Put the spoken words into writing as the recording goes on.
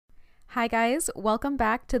Hi guys, welcome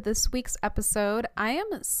back to this week's episode. I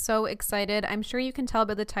am so excited. I'm sure you can tell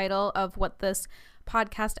by the title of what this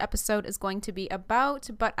podcast episode is going to be about,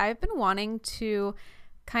 but I've been wanting to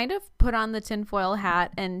kind of put on the tinfoil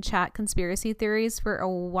hat and chat conspiracy theories for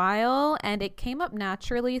a while, and it came up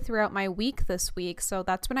naturally throughout my week this week, so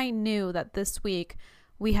that's when I knew that this week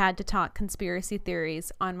we had to talk conspiracy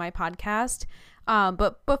theories on my podcast.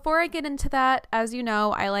 But before I get into that, as you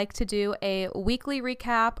know, I like to do a weekly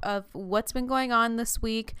recap of what's been going on this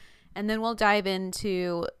week, and then we'll dive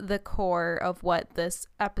into the core of what this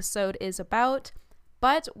episode is about.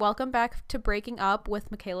 But welcome back to Breaking Up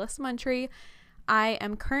with Michaela Simontri. I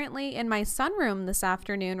am currently in my sunroom this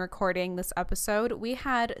afternoon recording this episode. We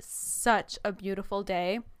had such a beautiful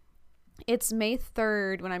day. It's May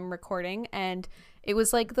 3rd when I'm recording, and it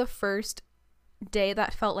was like the first day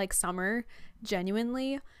that felt like summer,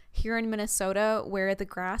 genuinely, here in Minnesota, where the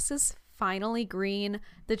grass is finally green,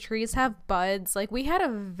 the trees have buds. Like, we had a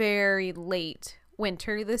very late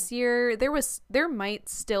winter this year. There might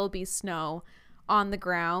still be snow on the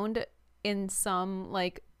ground in some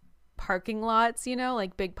like parking lots, you know,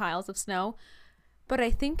 like big piles of snow. But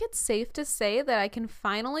I think it's safe to say that I can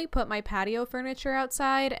finally put my patio furniture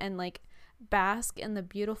outside and like bask in the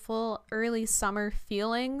beautiful early summer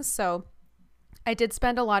feelings. So I did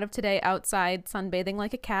spend a lot of today outside sunbathing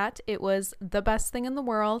like a cat. It was the best thing in the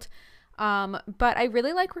world. But I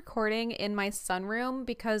really like recording in my sunroom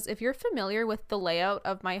because if you're familiar with the layout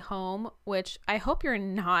of my home, which I hope you're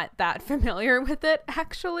not that familiar with it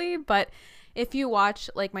actually, but if you watch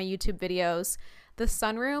like my YouTube videos, the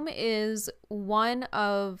sunroom is one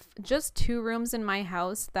of just two rooms in my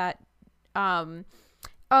house that,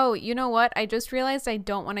 oh, you know what? I just realized I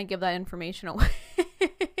don't want to give that information away.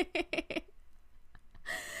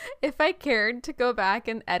 If I cared to go back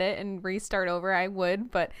and edit and restart over, I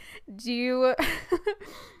would, but do you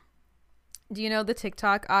know the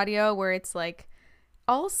TikTok audio where it's like,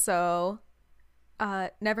 also,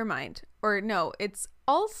 never mind, or no, it's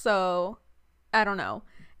also, I don't know,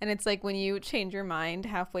 and it's like when you change your mind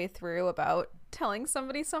halfway through about telling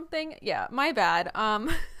somebody something. Yeah, my bad.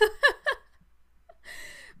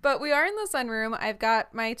 But we are in the sunroom. I've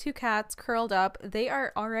got my two cats curled up. They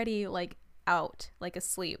are already like out, like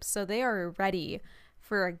asleep, so they are ready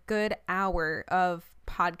for a good hour of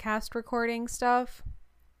podcast recording stuff.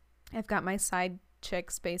 I've got my side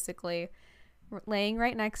chicks basically laying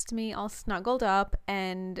right next to me, all snuggled up.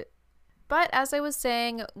 But as I was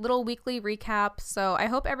saying, little weekly recap. So I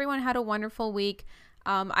hope everyone had a wonderful week.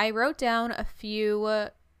 I wrote down a few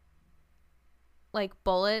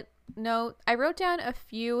I wrote down a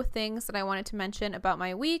few things that I wanted to mention about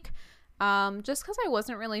my week, just because I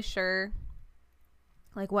wasn't really sure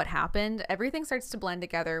like what happened. Everything starts to blend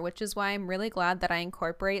together, which is why I'm really glad that I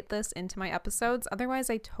incorporate this into my episodes. Otherwise,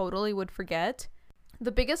 I totally would forget.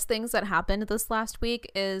 The biggest things that happened this last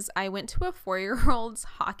week is I went to a 4-year-old's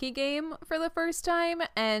hockey game for the first time,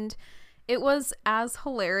 and it was as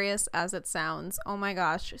hilarious as it sounds. Oh my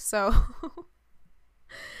gosh. So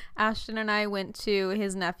Ashton and I went to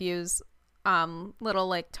his nephew's little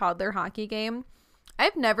like toddler hockey game.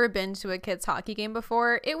 I've never been to a kid's hockey game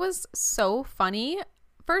before. It was so funny.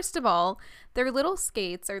 First of all, their little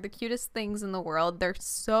skates are the cutest things in the world. They're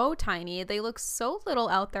so tiny. They look so little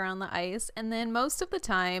out there on the ice. And then most of the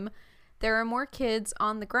time, there are more kids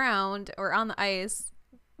on the ground or on the ice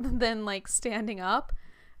than like standing up.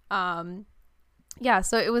 Yeah,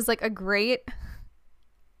 so it was like a great,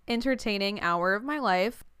 entertaining hour of my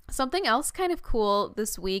life. Something else kind of cool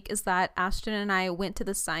this week is that Ashton and I went to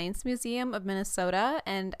the Science Museum of Minnesota,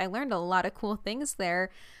 and I learned a lot of cool things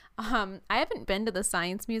there. I haven't been to the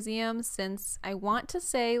Science Museum since I want to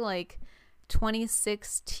say like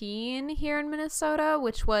 2016 here in Minnesota,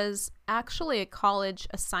 which was actually a college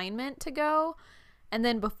assignment to go. And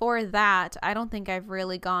then before that, I don't think I've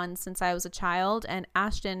really gone since I was a child, and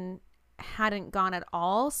Ashton hadn't gone at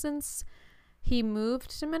all since he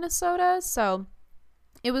moved to Minnesota. So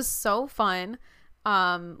it was so fun.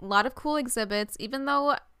 A lot of cool exhibits, even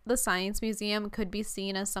though the Science Museum could be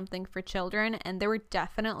seen as something for children, and there were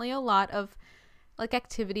definitely a lot of like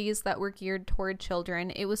activities that were geared toward children.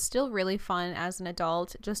 It was still really fun as an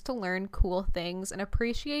adult just to learn cool things and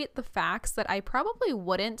appreciate the facts that I probably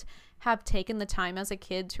wouldn't have taken the time as a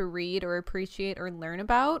kid to read or appreciate or learn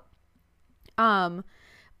about.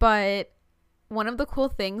 But one of the cool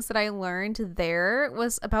things that I learned there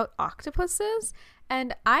was about octopuses,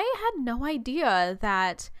 and I had no idea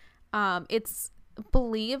that it's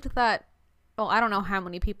believed that, well, I don't know how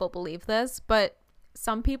many people believe this, but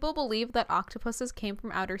some people believe that octopuses came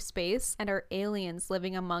from outer space and are aliens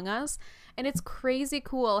living among us. And it's crazy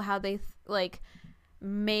cool how they like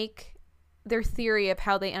make their theory of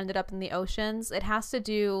how they ended up in the oceans. It has to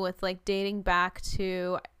do with like dating back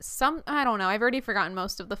to I don't know, I've already forgotten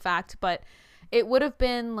most of the fact, but it would have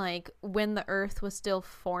been like when the earth was still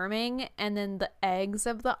forming, and then the eggs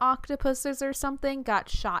of the octopuses or something got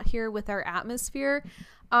shot here with our atmosphere.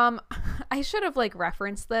 I should have like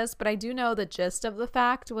referenced this, but I do know the gist of the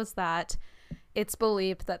fact was that it's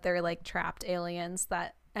believed that they're like trapped aliens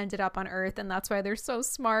that ended up on Earth, and that's why they're so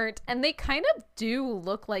smart. And they kind of do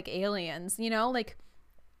look like aliens, you know, like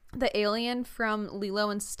the alien from Lilo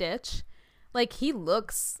and Stitch. Like, he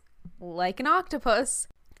looks like an octopus.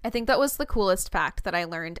 I think that was the coolest fact that I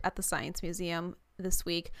learned at the Science Museum this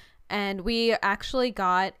week. And we actually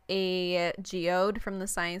got a geode from the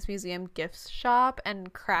Science Museum gift shop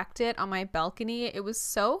and cracked it on my balcony. It was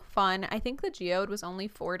so fun. I think the geode was only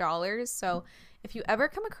 $4. So if you ever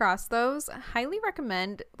come across those, I highly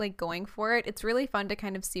recommend like going for it. It's really fun to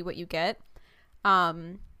kind of see what you get.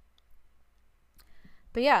 But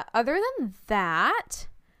yeah, other than that,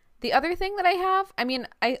 the other thing that I have, I mean,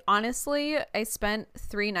 I spent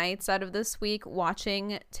 3 nights out of this week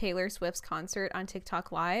watching Taylor Swift's concert on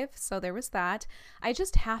TikTok Live. So there was that. I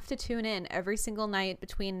just have to tune in every single night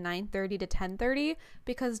between 9:30 to 10:30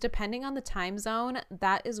 because depending on the time zone,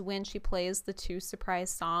 that is when she plays the 2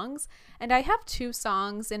 surprise songs. And I have 2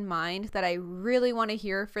 songs in mind that I really want to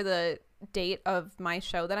hear for the date of my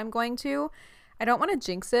show that I'm going to. I don't want to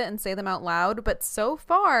jinx it and say them out loud, but so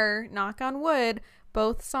far, knock on wood,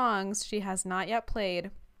 both songs she has not yet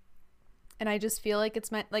played, and I just feel like it's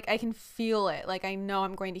meant, like I can feel it, like I know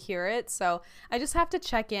I'm going to hear it. So I just have to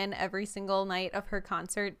check in every single night of her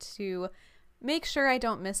concert to make sure I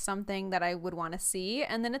don't miss something that I would want to see.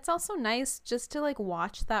 And then it's also nice just to like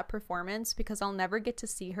watch that performance because I'll never get to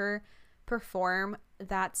see her perform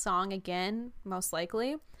that song again, most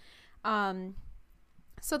likely.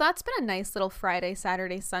 So that's been a nice little Friday,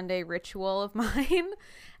 Saturday, Sunday ritual of mine.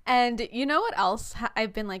 And you know what else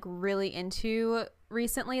I've been like really into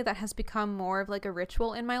recently that has become more of like a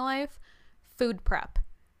ritual in my life? Food prep.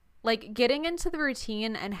 Like getting into the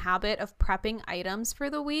routine and habit of prepping items for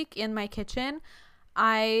the week in my kitchen.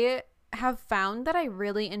 I have found that I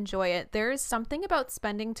really enjoy it. There is something about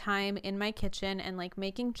spending time in my kitchen and like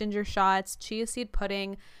making ginger shots, chia seed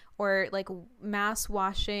pudding, or like mass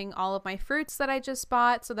washing all of my fruits that I just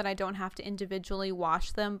bought so that I don't have to individually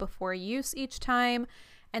wash them before use each time.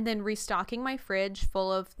 And then restocking my fridge full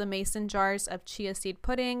of the mason jars of chia seed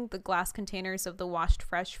pudding, the glass containers of the washed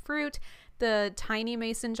fresh fruit, the tiny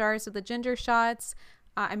mason jars of the ginger shots.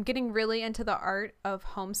 I'm getting really into the art of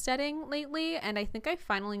homesteading lately, and I think I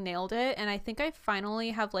finally nailed it. And I think I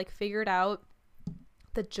finally have like figured out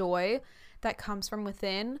the joy that comes from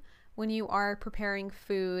within when you are preparing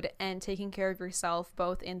food and taking care of yourself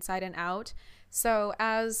both inside and out. So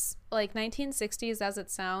as like 1960s as it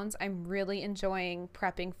sounds, I'm really enjoying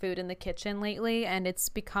prepping food in the kitchen lately, and it's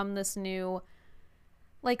become this new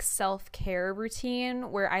like self-care routine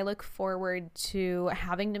where I look forward to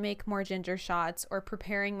having to make more ginger shots or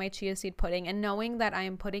preparing my chia seed pudding and knowing that I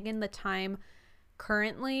am putting in the time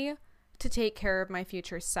currently to take care of my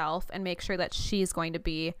future self and make sure that she's going to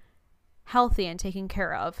be healthy and taken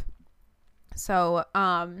care of. So,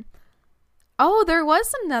 oh, there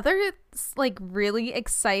was another like really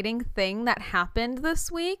exciting thing that happened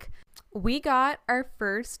this week. We got our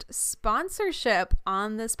first sponsorship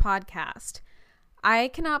on this podcast. I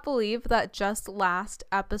cannot believe that just last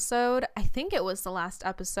episode, I think it was the last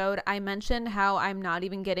episode, I mentioned how I'm not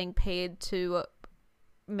even getting paid to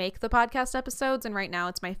make the podcast episodes, and right now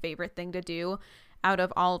it's my favorite thing to do out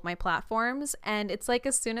of all of my platforms. And it's like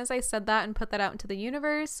as soon as I said that and put that out into the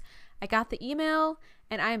universe, I got the email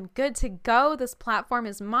and I'm good to go. This platform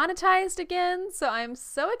is monetized again. So I'm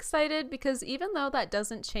so excited because even though that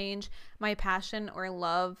doesn't change my passion or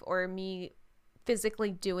love or me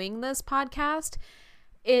physically doing this podcast,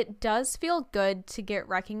 it does feel good to get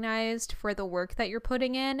recognized for the work that you're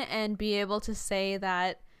putting in and be able to say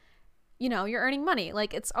that, you know, you're earning money.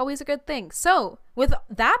 Like, it's always a good thing. So with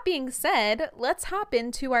that being said, let's hop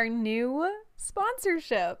into our new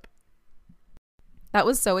sponsorship. That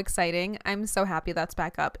was so exciting. I'm so happy that's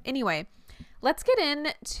back up. Anyway, let's get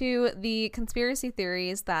into the conspiracy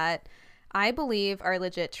theories that I believe are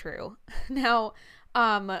legit true. Now,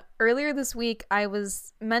 earlier this week, I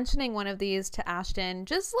was mentioning one of these to Ashton,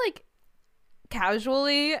 just like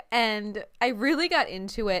casually, and I really got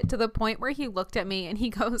into it to the point where he looked at me and he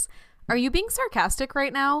goes, "Are you being sarcastic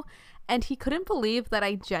right now?" And he couldn't believe that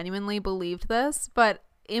I genuinely believed this, but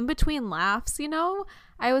in between laughs, you know,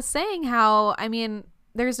 I was saying how, I mean,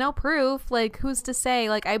 there's no proof, like who's to say,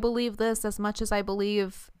 like I believe this as much as I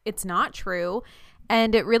believe it's not true.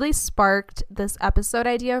 And it really sparked this episode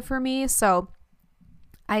idea for me. So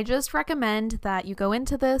I just recommend that you go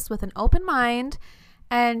into this with an open mind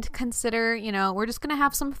and consider, we're just going to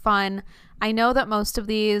have some fun. I know that most of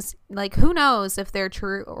these, like, who knows if they're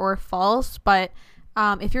true or false, but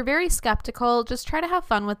if you're very skeptical, just try to have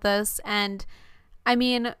fun with this. And I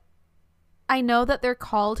mean, I know that they're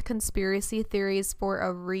called conspiracy theories for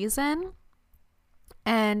a reason.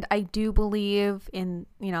 And I do believe in,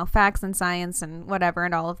 facts and science and whatever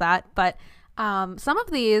and all of that. But some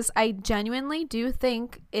of these, I genuinely do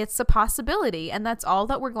think it's a possibility. And that's all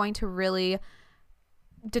that we're going to really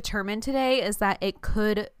determine today, is that it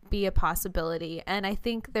could be a possibility. And I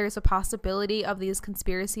think there's a possibility of these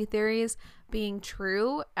conspiracy theories being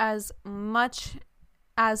true as much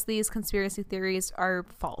as these conspiracy theories are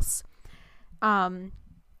false.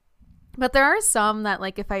 But there are some that,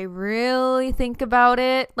 like, if I really think about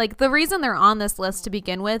it, like, the reason they're on this list to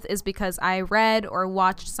begin with is because I read or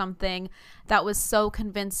watched something that was so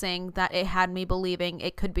convincing that it had me believing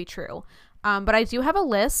it could be true. But I do have a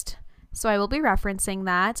list, so I will be referencing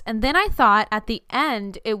that. And then I thought at the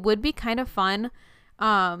end it would be kind of fun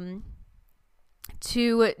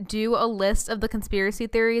to do a list of the conspiracy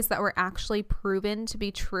theories that were actually proven to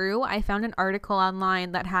be true. I found an article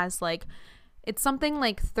online that has, like, it's something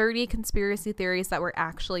like 30 conspiracy theories that were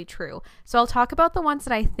actually true. So I'll talk about the ones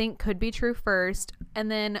that I think could be true first.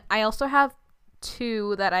 And then I also have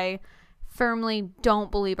 2 that I firmly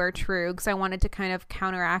don't believe are true, because I wanted to kind of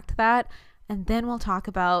counteract that. And then we'll talk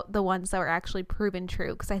about the ones that were actually proven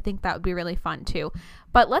true, because I think that would be really fun too.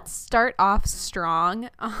 But let's start off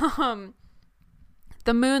strong.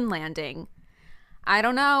 The moon landing. I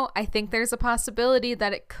don't know. I think there's a possibility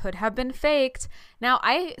that it could have been faked. Now,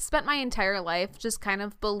 I spent my entire life just kind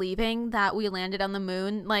of believing that we landed on the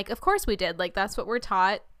moon. Like, of course we did. Like, that's what we're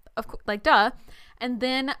taught. Like, duh. And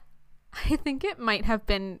then I think it might have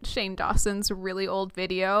been Shane Dawson's really old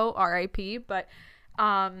video, RIP. But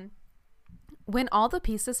when all the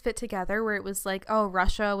pieces fit together, where it was like, oh,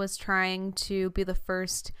 Russia was trying to be the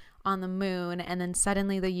first on the moon, and then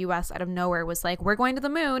suddenly the US out of nowhere was like, we're going to the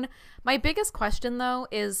moon. My biggest question, though,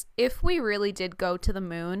 is if we really did go to the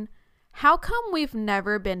moon, how come we've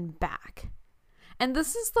never been back? And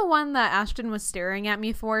this is the one that Ashton was staring at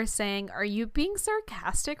me for, saying, are you being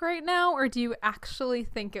sarcastic right now, or do you actually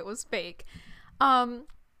think it was fake? And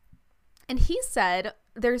he said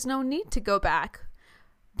there's no need to go back.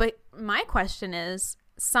 But my question is,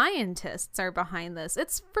 scientists are behind this.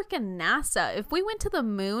 It's freaking NASA. If we went to the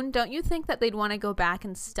moon, don't you think that they'd want to go back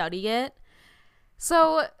and study it?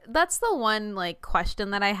 So that's the one, like,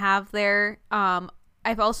 question that I have there.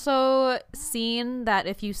 I've also seen that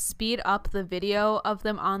if you speed up the video of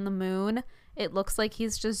them on the moon, it looks like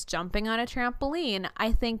he's just jumping on a trampoline.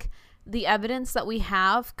 I think the evidence that we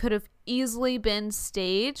have could have easily been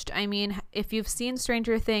staged. I mean, if you've seen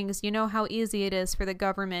Stranger Things, you know how easy it is for the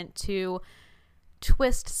government to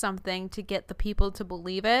twist something to get the people to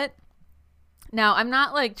believe it. Now, I'm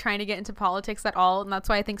not, like, trying to get into politics at all, and that's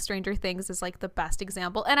why I think Stranger Things is, like, the best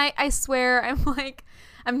example. And I swear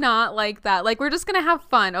I'm not like that. Like, we're just gonna have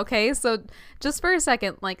fun, okay? So just for a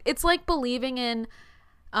second, like, it's like believing in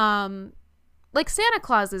like, Santa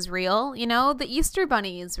Claus is real, the Easter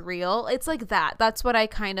Bunny is real. It's like that. That's what I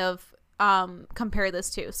kind of compare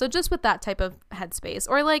this to. So just with that type of headspace.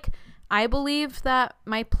 Or, like, I believe that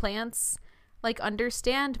my plants, like,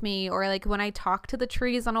 understand me, or, like, when I talk to the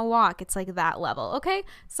trees on a walk, it's like that level. Okay.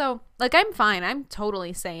 So, like, I'm fine. I'm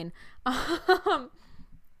totally sane.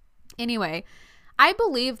 Anyway, I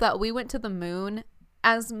believe that we went to the moon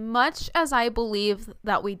as much as I believe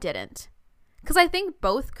that we didn't, because I think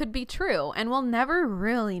both could be true, and we'll never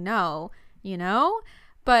really know,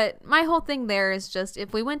 But my whole thing there is just,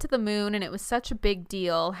 if we went to the moon and it was such a big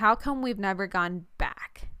deal, how come we've never gone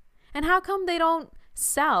back? And how come they don't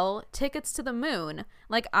sell tickets to the moon?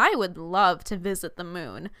 Like, I would love to visit the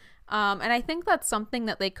moon. And I think that's something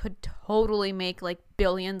that they could totally make, like,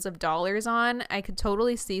 billions of dollars on. I could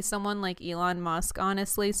totally see someone like Elon Musk,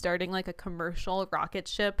 honestly, starting, like, a commercial rocket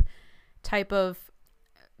ship type of,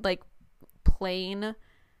 like, plane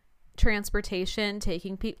transportation,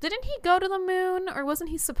 taking people. Didn't he go to the moon, or wasn't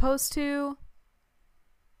he supposed to?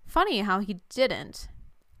 Funny how he didn't,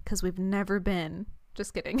 because we've never been.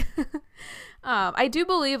 Just kidding. I do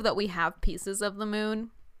believe that we have pieces of the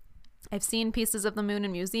moon. I've seen pieces of the moon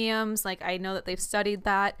in museums. Like, I know that they've studied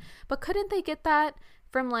that. But couldn't they get that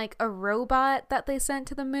from, like, a robot that they sent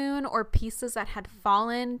to the moon, or pieces that had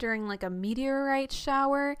fallen during, like, a meteorite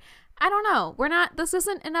shower? I don't know. This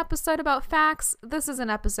isn't an episode about facts. This is an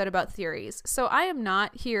episode about theories. So I am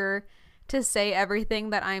not here to say everything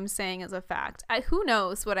that I'm saying is a fact. Who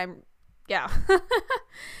knows what I'm Yeah.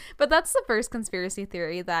 But that's the first conspiracy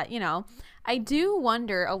theory that, I do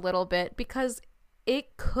wonder a little bit because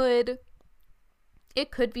it could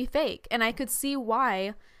be fake, and I could see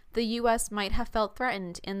why the US might have felt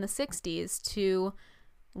threatened in the 60s to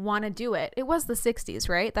want to do it. It was the 60s,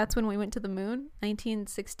 right? That's when we went to the moon,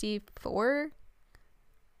 1964.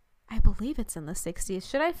 I believe it's in the 60s.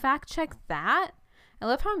 Should I fact check that? I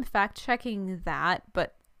love how I'm fact checking that,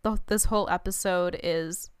 but this whole episode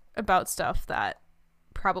is about stuff that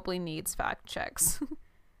probably needs fact checks.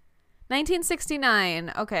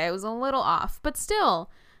 1969. Okay, I was a little off, but still,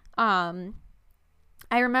 I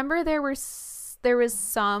remember there was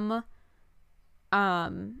some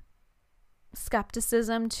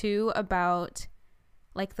skepticism too about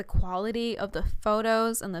like the quality of the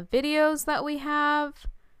photos and the videos that we have.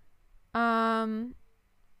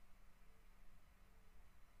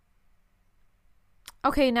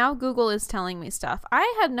 Okay, now Google is telling me stuff.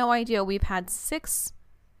 I had no idea we've had 6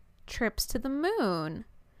 trips to the moon.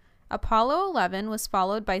 Apollo 11 was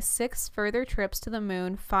followed by 6 further trips to the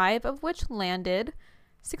moon, 5 of which landed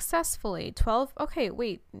successfully. 12. Okay,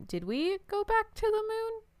 wait, did we go back to the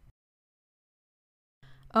moon?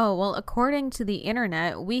 Oh, well, according to the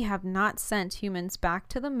internet, we have not sent humans back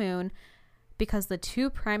to the moon because the 2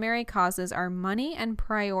 primary causes are money and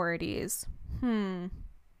priorities. I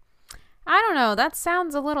don't know. That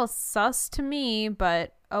sounds a little sus to me,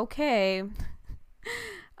 but okay.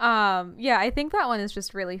 Yeah, I think that one is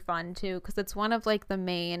just really fun too, because it's one of like the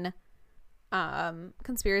main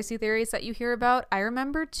conspiracy theories that you hear about. I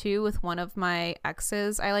remember too with one of my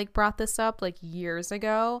exes, I like brought this up like years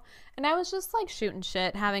ago, and I was just like shooting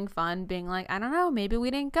shit, having fun, being like, I don't know, maybe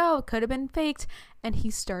we didn't go, it could have been faked, and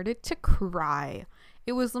he started to cry.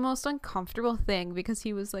 It was the most uncomfortable thing because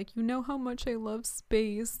he was like, you know how much I love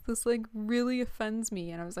space, this like really offends me.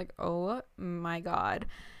 And I was like, oh my god.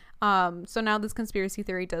 So now this conspiracy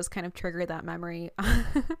theory does kind of trigger that memory.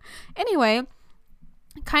 Anyway,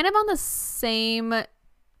 kind of on the same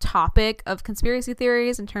topic of conspiracy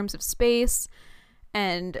theories in terms of space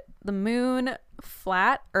and the moon,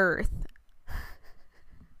 flat earth.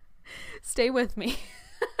 Stay with me.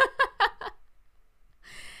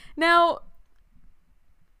 Now,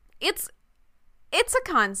 it's a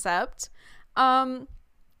concept. I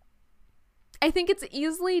think it's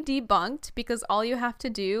easily debunked because all you have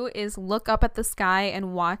to do is look up at the sky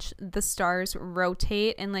and watch the stars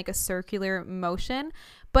rotate in like a circular motion.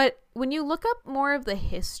 But when you look up more of the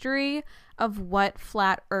history of what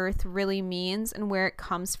flat earth really means and where it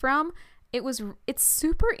comes from, it's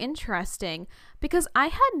super interesting because I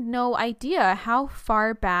had no idea how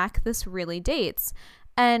far back this really dates.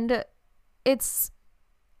 And it's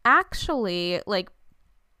actually like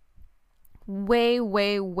way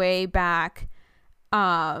back,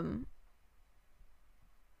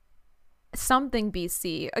 something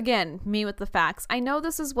BC. Again, me with the facts. I know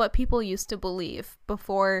this is what people used to believe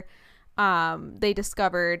before they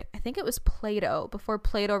discovered, I think it was Plato, before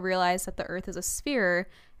Plato realized that the earth is a sphere.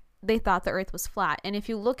 They thought the earth was flat. And if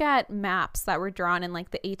you look at maps that were drawn in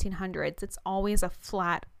like the 1800s, it's always a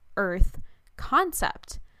flat earth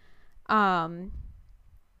concept.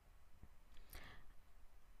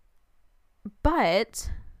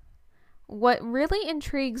 But what really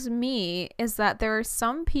intrigues me is that there are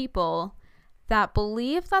some people that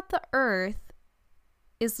believe that the earth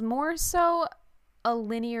is more so a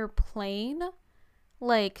linear plane,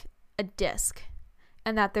 like a disc,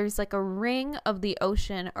 and that there's like a ring of the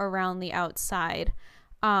ocean around the outside.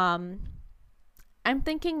 I'm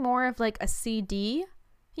thinking more of like a CD,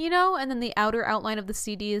 and then the outer outline of the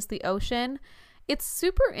CD is the ocean. It's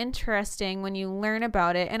super interesting when you learn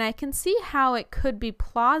about it, and I can see how it could be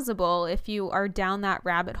plausible if you are down that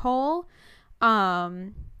rabbit hole.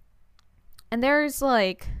 And there's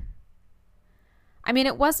like, I mean,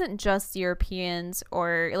 it wasn't just Europeans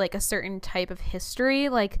or like a certain type of history.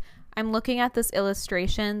 Like, I'm looking at this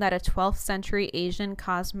illustration that a 12th century Asian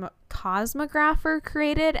cosmographer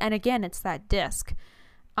created, and again, it's that disc.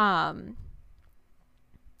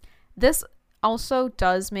 This also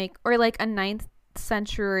does make, or like a 9th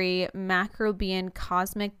century Macrobian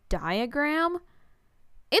cosmic diagram.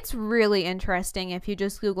 It's really interesting if you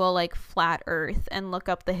just Google like flat earth and look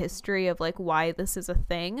up the history of like why this is a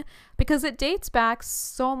thing, because it dates back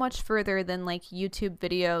so much further than like YouTube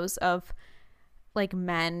videos of like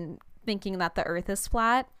men thinking that the earth is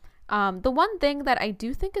flat. The one thing that I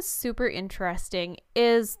do think is super interesting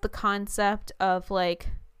is the concept of like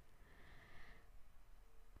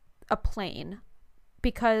a plane,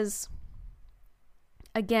 because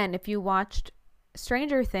again, if you watched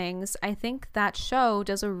Stranger Things, I think that show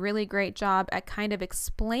does a really great job at kind of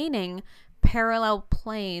explaining parallel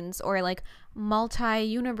planes or like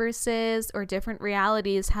multi-universes or different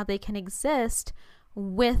realities, how they can exist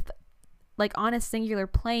with like on a singular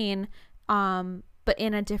plane, but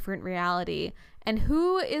in a different reality. And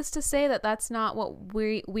who is to say that that's not what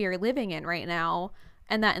we are living in right now,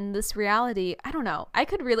 and that in this reality, I don't know, I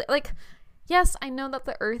could really like, yes, I know that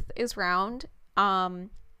the earth is round, and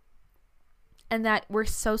that we're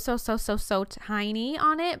so tiny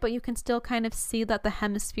on it, but you can still kind of see that the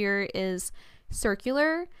hemisphere is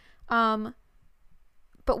circular. But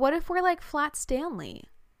what if we're like Flat Stanley?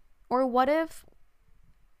 Or what if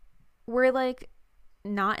we're like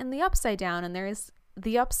not in the upside down and there's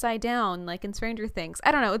the upside down like in Stranger Things?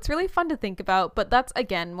 I don't know. It's really fun to think about, but that's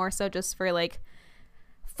again more so just for like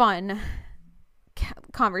fun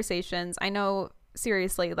conversations. I know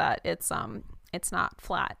seriously that it's not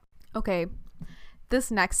flat. Okay. This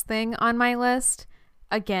next thing on my list,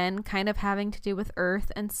 again, kind of having to do with Earth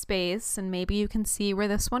and space, and maybe you can see where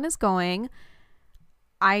this one is going.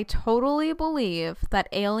 I totally believe that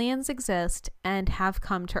aliens exist and have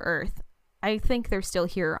come to Earth. I think they're still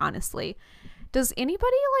here, honestly. Does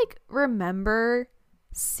anybody like remember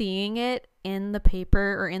seeing it in the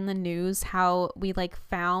paper or in the news, how we like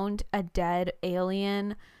found a dead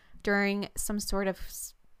alien during some sort of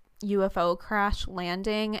UFO crash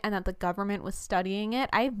landing and that the government was studying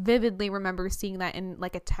it? I vividly remember seeing that in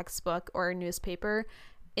like a textbook or a newspaper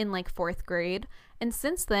in like 4th grade. And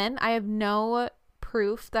since then, I have no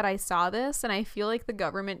proof that I saw this, and I feel like the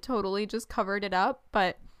government totally just covered it up.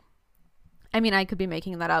 But I mean, I could be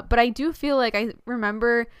making that up, but I do feel like I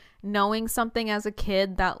remember knowing something as a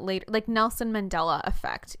kid that later, like Nelson Mandela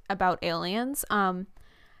effect about aliens.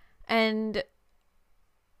 And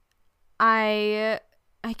I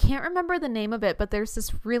can't remember the name of it, but there's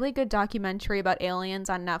this really good documentary about aliens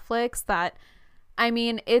on Netflix that, I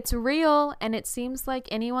mean, it's real, and it seems like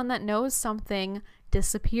anyone that knows something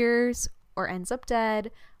disappears or ends up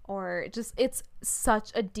dead, or just, it's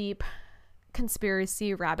such a deep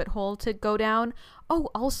conspiracy rabbit hole to go down. Oh,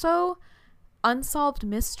 also Unsolved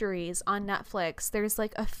Mysteries on Netflix. There's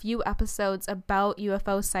like a few episodes about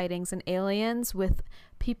UFO sightings and aliens with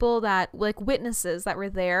people that like witnesses that were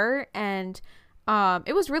there, and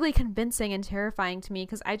it was really convincing and terrifying to me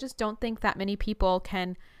because I just don't think that many people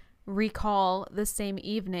can recall the same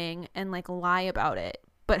evening and like lie about it,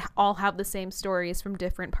 but all have the same stories from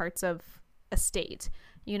different parts of a state,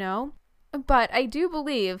 you know? But I do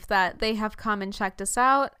believe that they have come and checked us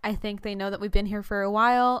out. I think they know that we've been here for a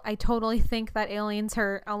while. I totally think that aliens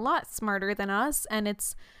are a lot smarter than us, and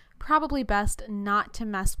it's probably best not to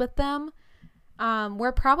mess with them.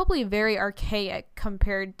 We're probably very archaic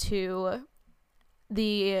compared to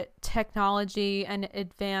the technology and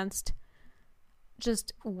advanced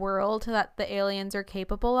just world that the aliens are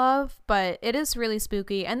capable of, but it is really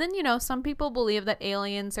spooky. And then, you know, some people believe that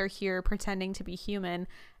aliens are here pretending to be human,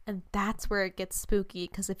 and that's where it gets spooky,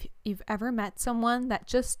 because if you've ever met someone that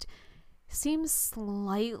just seems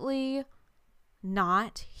slightly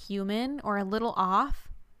not human or a little off,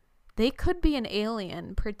 they could be an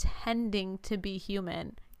alien pretending to be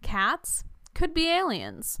human. Cats could be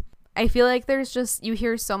aliens. I feel like there's just, you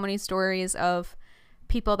hear so many stories of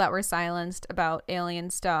people that were silenced about alien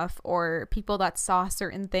stuff, or people that saw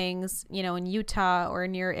certain things, you know, in Utah or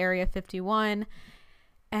near Area 51.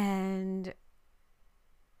 And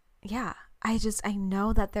yeah, I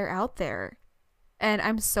know that they're out there. And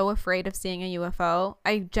I'm so afraid of seeing a UFO.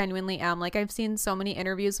 I genuinely am. Like, I've seen so many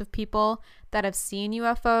interviews of people that have seen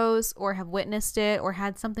UFOs or have witnessed it or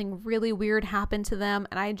had something really weird happen to them.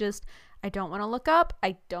 And I don't want to look up.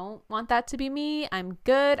 I don't want that to be me. I'm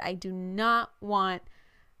good. I do not want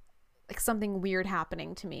like something weird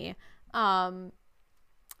happening to me.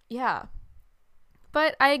 Yeah.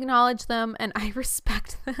 But I acknowledge them and I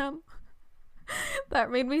respect them.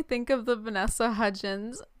 That made me think of the Vanessa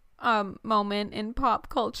Hudgens moment in pop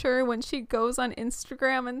culture when she goes on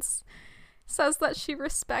Instagram and says that she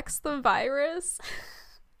respects the virus.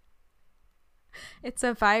 It's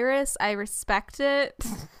a virus. I respect it.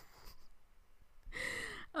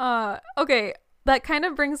 Okay, that kind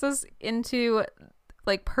of brings us into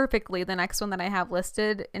like perfectly the next one that I have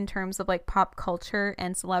listed in terms of like pop culture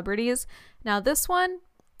and celebrities. Now this one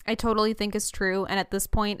I totally think is true, and at this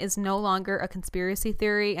point is no longer a conspiracy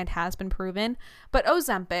theory and has been proven. But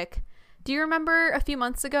Ozempic, do you remember a few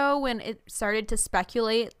months ago when it started to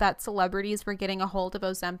speculate that celebrities were getting a hold of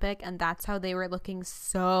Ozempic and that's how they were looking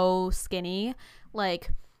so skinny, like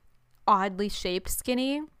oddly shaped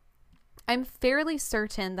skinny? I'm fairly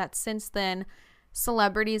certain that since then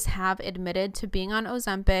celebrities have admitted to being on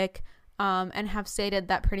Ozempic, and have stated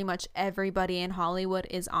that pretty much everybody in Hollywood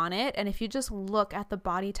is on it. And if you just look at the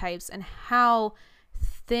body types and how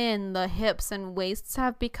thin the hips and waists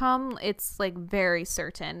have become, it's like very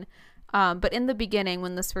certain. But in the beginning,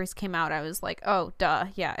 when this first came out, I was like, oh, duh,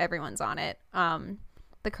 yeah, everyone's on it. The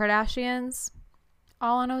Kardashians,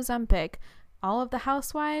 all on Ozempic. All of the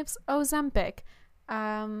housewives, Ozempic.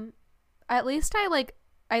 At least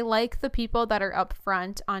I like the people that are up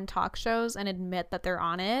front on talk shows and admit that they're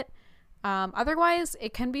on it. Otherwise,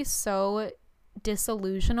 it can be so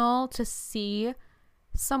disillusional to see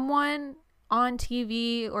someone on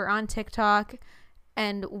TV or on TikTok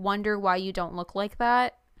and wonder why you don't look like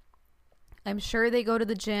that. I'm sure they go to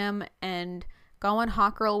the gym and go on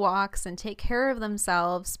hot girl walks and take care of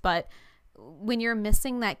themselves, but when you're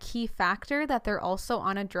missing that key factor that they're also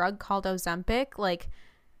on a drug called Ozempic, like,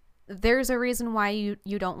 there's a reason why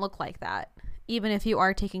you don't look like that, even if you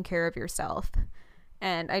are taking care of yourself.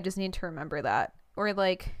 And I just need to remember that. Or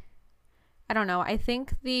like, I don't know, I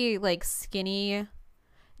think the like skinny,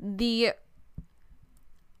 the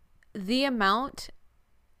amount,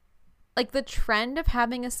 like the trend of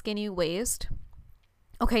having a skinny waist.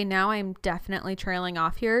 Okay, now I'm definitely trailing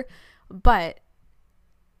off here, but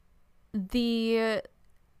the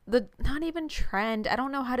not even trend, I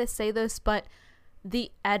don't know how to say this, but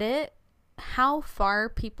the edit, how far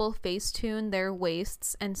people Facetune their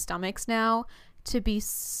waists and stomachs now to be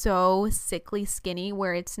so sickly skinny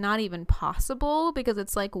where it's not even possible, because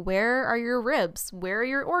it's like, where are your ribs? Where are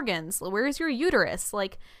your organs? Where's your uterus?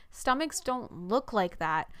 Like, stomachs don't look like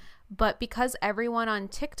that. But because everyone on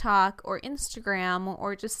TikTok or Instagram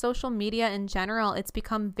or just social media in general, it's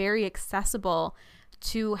become very accessible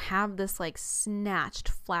to have this like snatched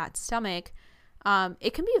flat stomach.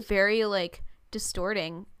 It can be very like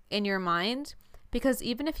distorting in your mind, because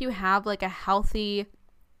even if you have like a healthy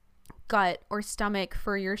gut or stomach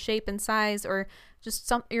for your shape and size, or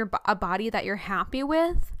just a body that you're happy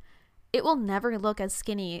with, it will never look as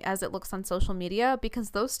skinny as it looks on social media, because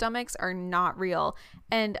those stomachs are not real.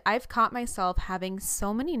 And I've caught myself having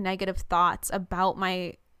so many negative thoughts about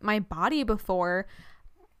my body before,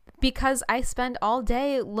 because I spend all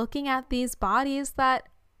day looking at these bodies that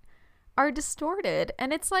are distorted.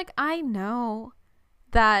 And it's like, I know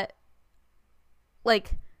that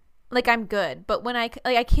like I'm good, but when I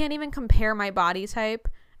can't even compare my body type,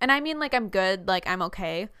 and I mean like I'm good, like I'm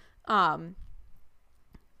okay.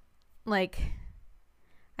 Like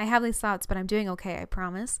I have these thoughts, but I'm doing okay, I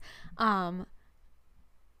promise.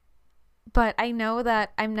 But I know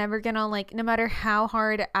that I'm never gonna, like, no matter how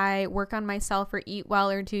hard I work on myself or eat well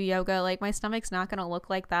or do yoga, like my stomach's not gonna look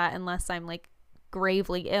like that unless I'm like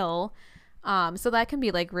gravely ill. So that can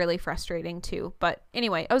be like really frustrating too. But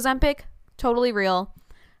anyway, Ozempic, totally real.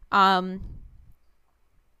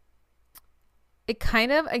 It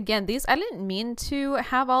kind of, again, I didn't mean to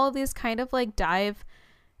have all of these kind of like dive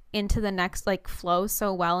into the next, like flow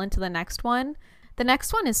so well into the next one. The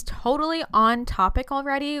next one is totally on topic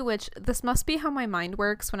already, which this must be how my mind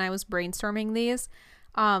works when I was brainstorming these,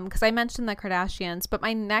 because I mentioned the Kardashians. But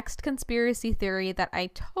my next conspiracy theory that I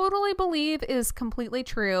totally believe is completely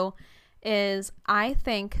true is I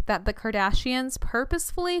think that the Kardashians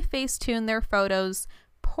purposefully Facetune their photos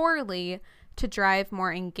poorly to drive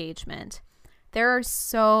more engagement. There are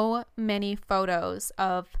so many photos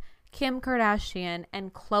of Kim Kardashian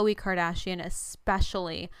and Khloe Kardashian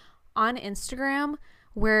especially on Instagram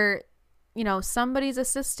where, you know, somebody's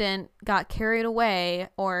assistant got carried away,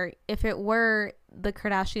 or if it were the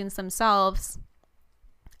Kardashians themselves,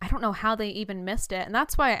 I don't know how they even missed it. And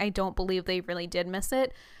that's why I don't believe they really did miss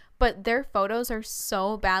it. But their photos are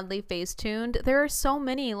so badly Facetuned. There are so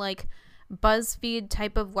many like BuzzFeed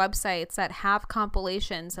type of websites that have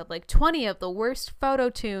compilations of like 20 of the worst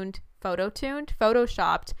photoshopped,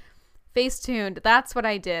 Facetuned. That's what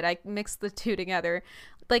I did. I mixed the two together.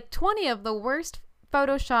 Like 20 of the worst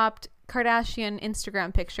photoshopped Kardashian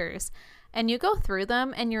Instagram pictures. And you go through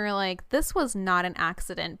them and you're like, this was not an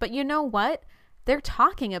accident. But you know what? They're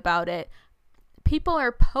talking about it. People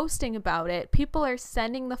are posting about it. People are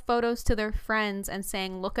sending the photos to their friends and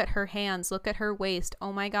saying, look at her hands, look at her waist.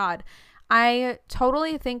 Oh my God. I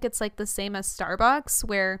totally think it's like the same as Starbucks,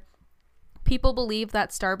 where people believe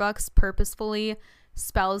that Starbucks purposefully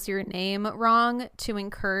spells your name wrong to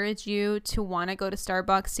encourage you to want to go to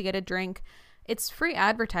Starbucks to get a drink. It's free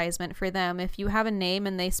advertisement for them. If you have a name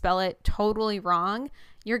and they spell it totally wrong,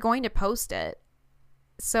 you're going to post it.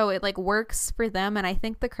 So it like works for them. And I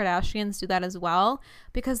think the Kardashians do that as well,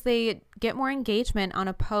 because they get more engagement on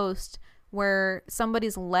a post where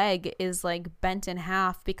somebody's leg is like bent in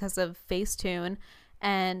half because of Facetune,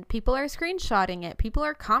 and people are screenshotting it, people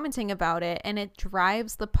are commenting about it, and it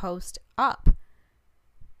drives the post up.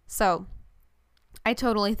 So I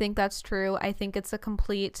totally think that's true. I think it's a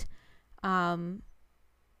complete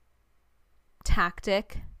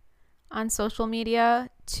tactic on social media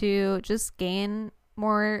to just gain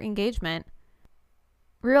more engagement.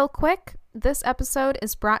 Real quick, this episode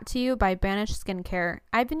is brought to you by Banish Skincare.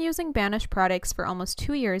 I've been using Banish products for almost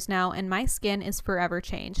 2 years now, and my skin is forever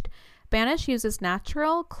changed. Banish uses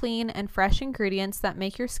natural, clean, and fresh ingredients that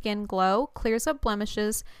make your skin glow, clears up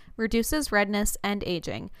blemishes, reduces redness, and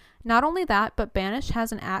aging. Not only that, but Banish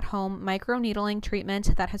has an at-home microneedling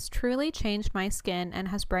treatment that has truly changed my skin and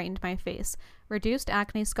has brightened my face, reduced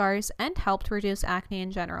acne scars, and helped reduce acne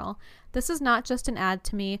in general. This is not just an ad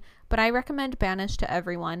to me, but I recommend Banish to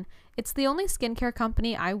everyone. It's the only skincare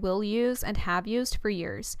company I will use and have used for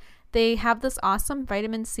years. They have this awesome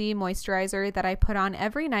vitamin C moisturizer that I put on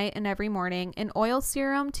every night and every morning, an oil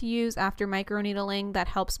serum to use after microneedling that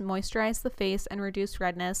helps moisturize the face and reduce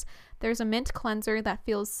redness. There's a mint cleanser that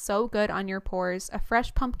feels so good on your pores, a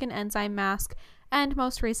fresh pumpkin enzyme mask, and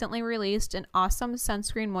most recently released an awesome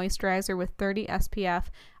sunscreen moisturizer with 30 SPF.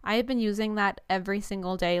 I have been using that every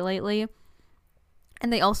single day lately.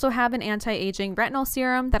 And they also have an anti-aging retinol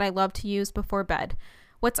serum that I love to use before bed.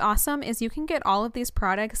 What's awesome is you can get all of these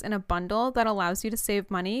products in a bundle that allows you to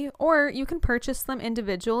save money, or you can purchase them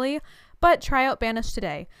individually, but try out Banish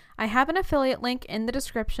today. I have an affiliate link in the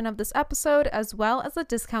description of this episode, as well as a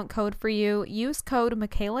discount code for you. Use code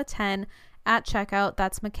Michaela10 at checkout.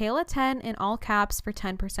 That's Michaela10 in all caps for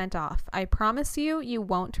 10% off. I promise you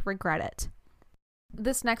won't regret it.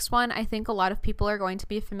 This next one, I think a lot of people are going to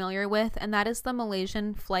be familiar with, and that is the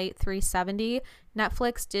Malaysian Flight 370.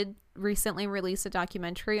 Netflix did recently release a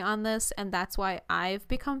documentary on this, and that's why I've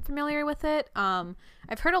become familiar with it.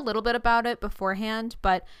 I've heard a little bit about it beforehand,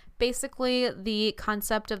 but basically the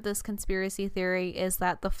concept of this conspiracy theory is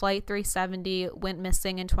that the Flight 370 went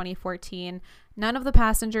missing in 2014. None of the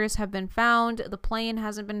passengers have been found. The plane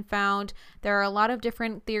hasn't been found. There are a lot of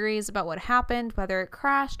different theories about what happened, whether it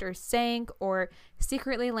crashed or sank or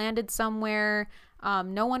secretly landed somewhere.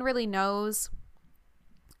 No one really knows.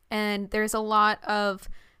 And there's a lot of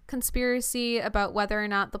conspiracy about whether or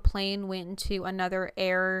not the plane went into another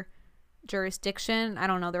air jurisdiction. I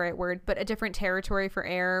don't know the right word, but a different territory for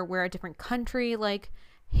air where a different country like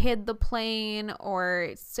hid the plane, or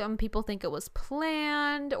some people think it was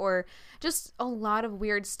planned, or just a lot of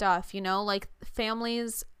weird stuff, like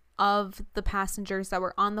families of the passengers that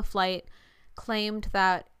were on the flight claimed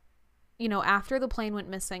that, after the plane went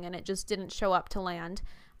missing and it just didn't show up to land,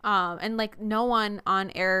 and like no one on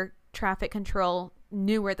air traffic control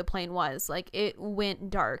knew where the plane was. Like it went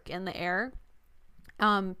dark in the air.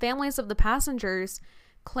 Families of the passengers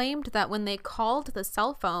claimed that when they called the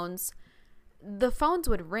cell phones, the phones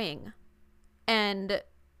would ring, and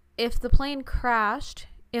if the plane crashed,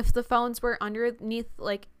 if the phones were underneath,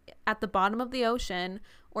 like at the bottom of the ocean,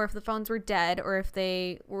 or if the phones were dead, or if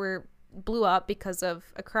they blew up because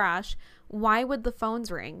of a crash, why would the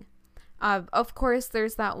phones ring? Of course,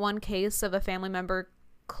 there's that one case of a family member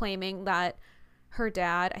claiming that her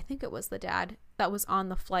dad, I think it was the dad that was on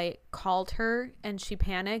the flight, called her and she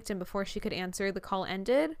panicked, and before she could answer, the call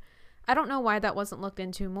ended. I don't know why that wasn't looked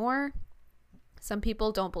into more. Some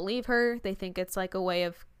people don't believe her. They think it's like a way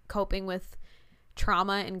of coping with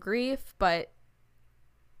trauma and grief, but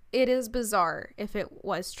it is bizarre if it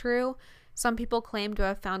was true. Some people claim to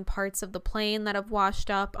have found parts of the plane that have washed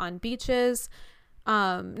up on beaches.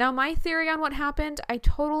 Now my theory on what happened, I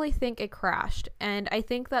totally think it crashed, and I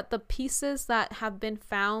think that the pieces that have been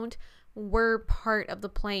found were part of the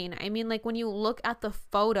plane. I mean, like when you look at the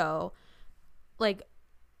photo, like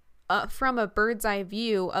from a bird's eye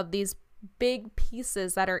view of these big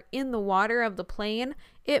pieces that are in the water of the plane,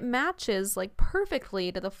 it matches like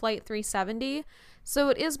perfectly to the Flight 370. So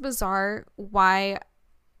it is bizarre why,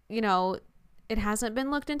 it hasn't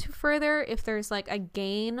been looked into further, if there's like a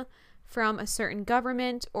gain from a certain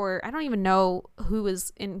government, or I don't even know who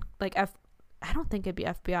is in like I don't think it'd be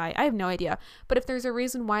FBI. I have no idea. But if there's a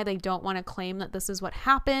reason why they don't want to claim that this is what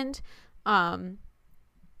happened,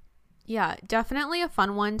 yeah, definitely a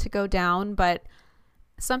fun one to go down. But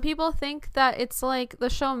some people think that it's like the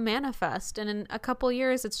show Manifest, and in a couple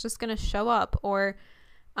years it's just going to show up. Or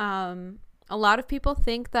a lot of people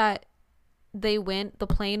think that the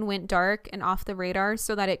plane went dark and off the radar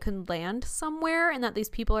so that it could land somewhere, and that these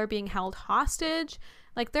people are being held hostage.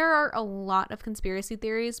 Like, there are a lot of conspiracy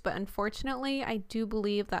theories, but unfortunately I do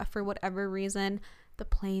believe that for whatever reason the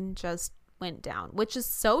plane just went down, which is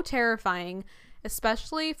so terrifying,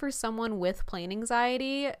 especially for someone with plane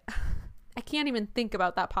anxiety. I can't even think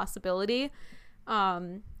about that possibility.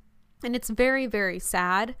 And it's very, very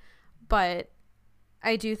sad, but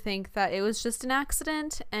I do think that it was just an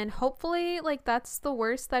accident, and hopefully, like, that's the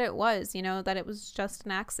worst that it was, that it was just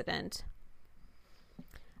an accident.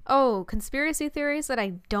 Oh, conspiracy theories that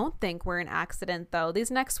I don't think were an accident, though. These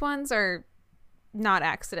next ones are not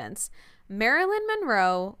accidents. Marilyn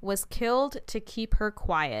Monroe was killed to keep her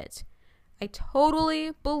quiet. I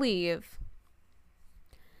totally believe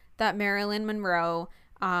that Marilyn Monroe,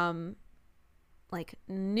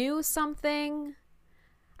 knew something.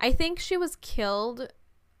 I think she was killed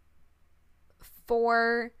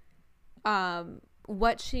for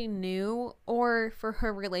what she knew or for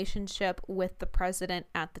her relationship with the president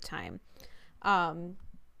at the time.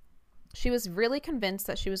 She was really convinced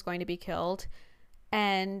that she was going to be killed,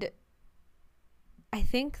 and I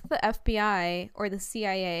think the FBI or the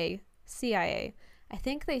CIA, I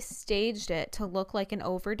think they staged it to look like an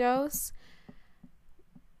overdose.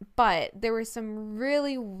 But there were some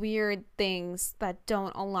really weird things that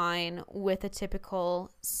don't align with a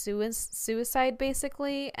typical suicide,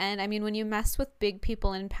 basically. And I mean, when you mess with big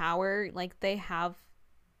people in power, like, they have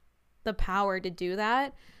the power to do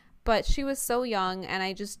that. But she was so young, and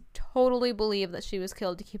I just totally believe that she was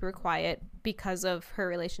killed to keep her quiet because of her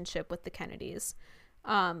relationship with the Kennedys.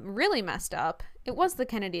 Really messed up. It was the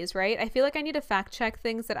Kennedys, right? I feel like I need to fact check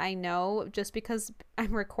things that I know just because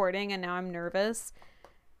I'm recording and now I'm nervous.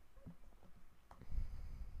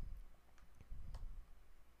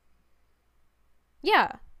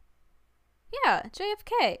 Yeah,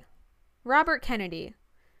 JFK. Robert Kennedy.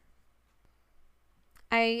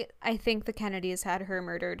 I think the Kennedys had her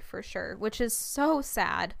murdered for sure, which is so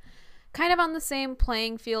sad. Kind of on the same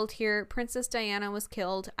playing field here, Princess Diana was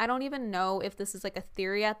killed. I don't even know if this is like a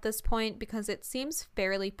theory at this point because it seems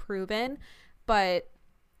fairly proven, but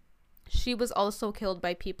she was also killed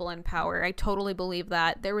by people in power. I totally believe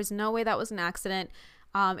that. There was no way that was an accident.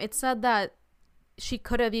 It said that she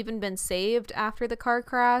could have even been saved after the car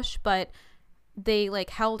crash, but they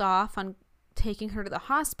held off on taking her to the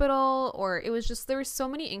hospital, or it was just, there were so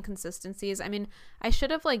many inconsistencies. I mean, I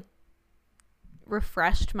should have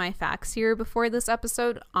refreshed my facts here before this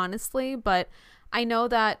episode, honestly, but I know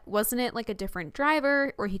that wasn't it a different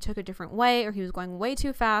driver, or he took a different way, or he was going way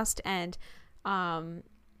too fast, and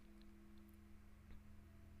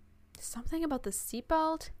something about the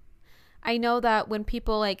seatbelt. I know that when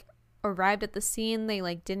people arrived at the scene, they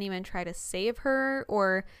didn't even try to save her,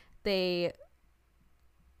 or they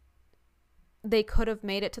could have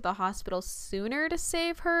made it to the hospital sooner to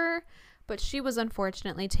save her, but she was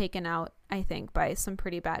unfortunately taken out, I think, by some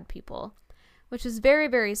pretty bad people, which is very,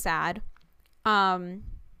 very sad. On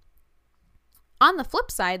the flip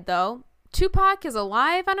side, though, Tupac is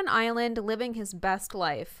alive on an island living his best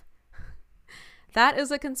life. That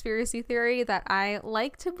is a conspiracy theory that I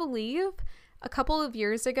like to believe. A couple of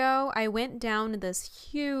years ago, I went down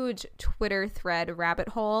this huge Twitter thread rabbit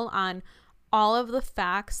hole on all of the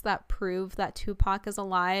facts that prove that Tupac is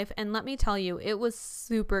alive. And let me tell you, it was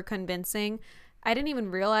super convincing. I didn't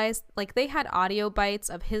even realize, they had audio bites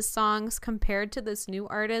of his songs compared to this new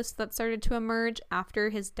artist that started to emerge after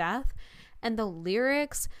his death. And the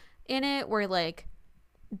lyrics in it were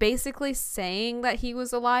basically saying that he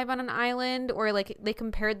was alive on an island, or they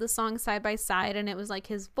compared the songs side by side and it was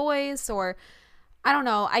his voice, or I don't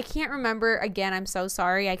know. I can't remember. Again, I'm so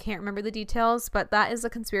sorry. I can't remember the details, but that is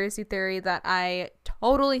a conspiracy theory that I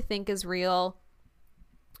totally think is real.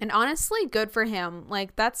 And honestly, good for him.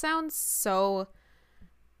 That sounds so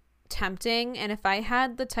tempting. And if I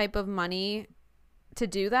had the type of money to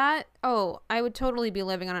do that, I would totally be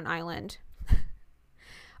living on an island.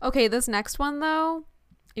 Okay, this next one, though,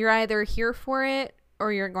 you're either here for it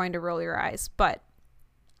or you're going to roll your eyes. But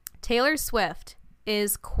Taylor Swift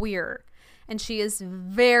is queer, and she is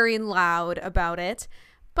very loud about it.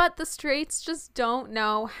 But the straights just don't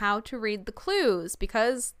know how to read the clues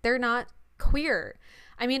because they're not queer.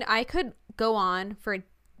 I mean, I could go on for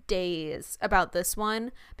days about this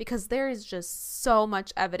one because there is just so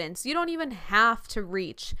much evidence. You don't even have to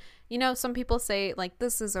reach. Some people say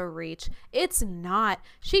this is a reach. It's not.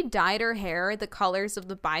 She dyed her hair the colors of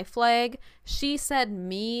the bi flag. She said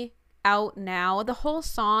 "me out now." The whole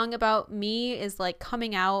song about me is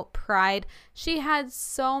coming out, pride. She had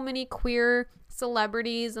so many queer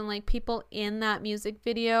celebrities and people in that music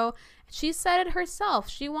video. She said it herself.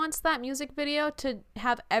 She wants that music video to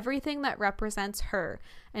have everything that represents her.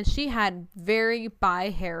 And she had very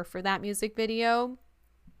bi hair for that music video.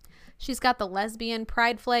 She's got the lesbian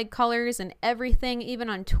pride flag colors and everything, even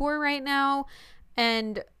on tour right now.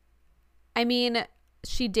 And I mean,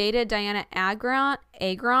 she dated Diana Agron.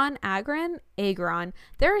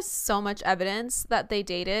 There is so much evidence that they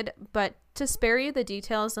dated, but to spare you the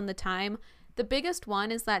details and the time, The biggest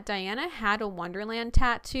one is that Diana had a Wonderland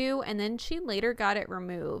tattoo and then she later got it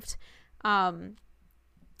removed. And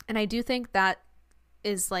I do think that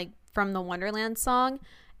is like from the Wonderland song.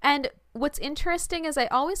 And what's interesting is I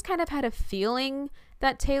always kind of had a feeling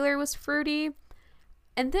that Taylor was fruity.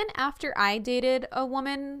 And then after I dated a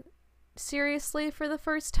woman seriously for the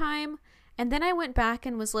first time, and then I went back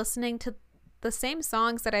and was listening to the same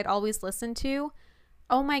songs that I'd always listened to,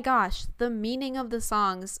 oh my gosh, the meaning of the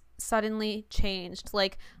songs suddenly changed.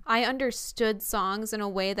 Like, I understood songs in a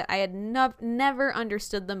way that I had never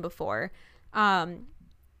understood them before. The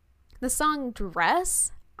song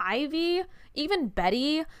Dress, Ivy, even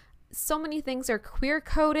Betty, so many things are queer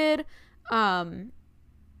coded.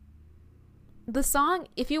 The song,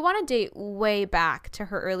 if you want to date way back to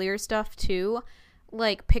her earlier stuff too,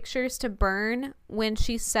 like Pictures to Burn, when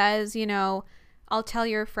she says, you know, I'll tell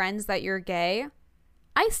your friends that you're gay,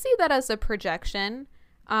 I see that as a projection.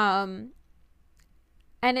 And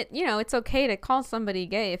it, you know, it's okay to call somebody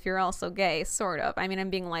gay if you're also gay, sort of. I mean, I'm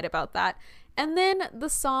being light about that. And then the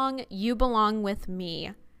song You Belong With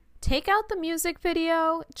Me. Take out the music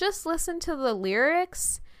video, just listen to the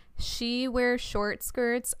lyrics. She wears short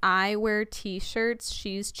skirts, I wear t-shirts,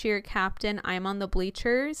 she's cheer captain, I'm on the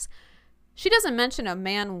bleachers. She doesn't mention a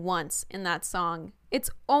man once in that song.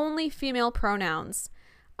 It's only female pronouns.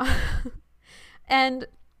 And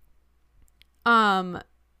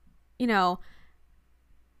you know,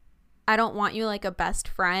 I don't want you like a best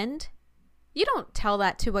friend. You don't tell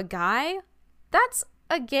that to a guy. That's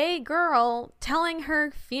a gay girl telling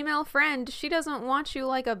her female friend she doesn't want you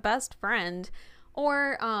like a best friend.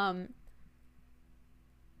 Or I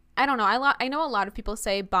don't know, I know a lot of people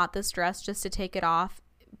say bought this dress just to take it off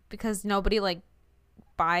because nobody like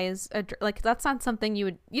buys like that's not something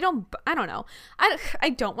you don't, I don't know. I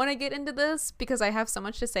don't want to get into this because I have so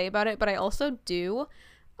much to say about it, but I also do.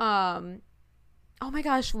 Oh my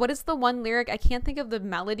gosh, what is the one lyric? I can't think of the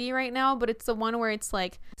melody right now, but it's the one where it's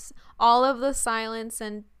like all of the silence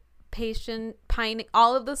and pining,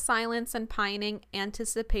 all of the silence and pining,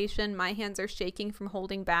 anticipation, my hands are shaking from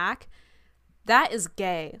holding back. That is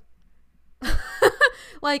gay.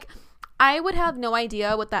 Like, I would have no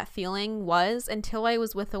idea what that feeling was until I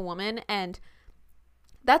was with a woman, and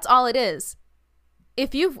that's all it is.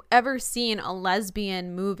 If you've ever seen a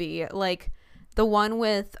lesbian movie, like the one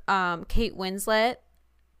with Kate Winslet,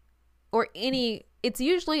 or any, it's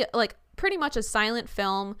usually like pretty much a silent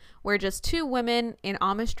film where just two women in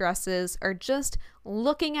Amish dresses are just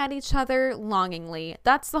looking at each other longingly.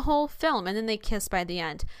 That's the whole film, and then they kiss by the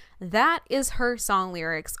end. That is her song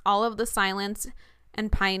lyrics. All of the silence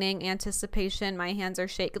and pining, anticipation, my hands are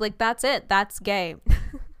shaking. Like, that's it. That's gay.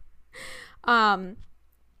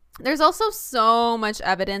 There's also so much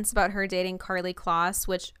evidence about her dating Karlie Kloss,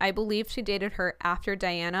 which I believe she dated her after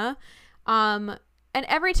Diana. And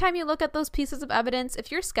every time you look at those pieces of evidence,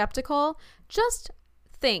 if you're skeptical, just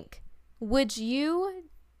think, would you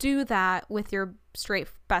do that with your straight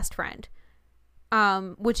best friend?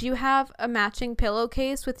 Would you have a matching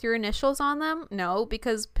pillowcase with your initials on them? No,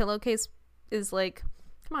 because pillowcase is like,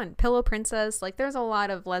 come on, Pillow Princess. Like, there's a lot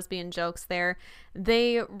of lesbian jokes there.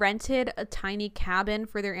 They rented a tiny cabin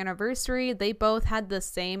for their anniversary. They both had the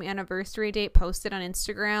same anniversary date posted on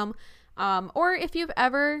Instagram. Or if you've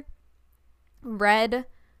ever read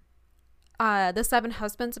The Seven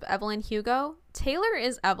Husbands of Evelyn Hugo, Taylor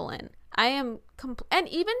is Evelyn. And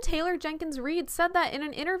even Taylor Jenkins Reid said that in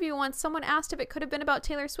an interview once. Someone asked if it could have been about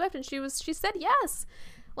Taylor Swift, and she said yes.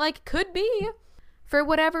 Like, could be. For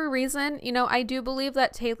whatever reason, you know, I do believe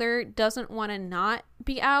that Taylor doesn't want to not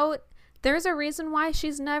be out. There's a reason why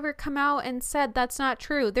she's never come out and said that's not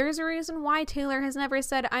true. There's a reason why Taylor has never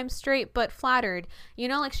said I'm straight but flattered. You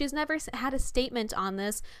know, like, she's never had a statement on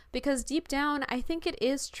this, because deep down, I think it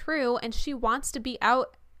is true and she wants to be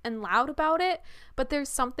out and loud about it, but there's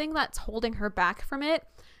something that's holding her back from it.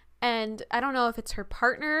 And I don't know if it's her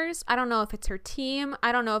partners. I don't know if it's her team.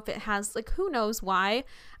 I don't know if it has, like, who knows why.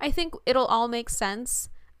 I think it'll all make sense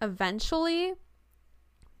eventually.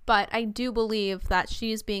 But I do believe that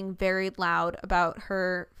she's being very loud about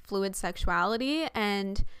her fluid sexuality.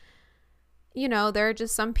 And, you know, there are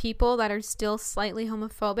just some people that are still slightly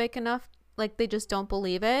homophobic enough, like, they just don't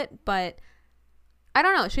believe it. But I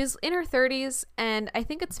don't know. She's in her 30s, and I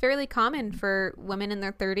think it's fairly common for women in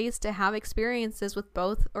their 30s to have experiences with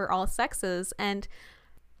both or all sexes. And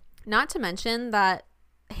not to mention that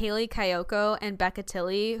Haley Kiyoko and Becca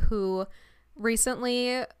Tilley, who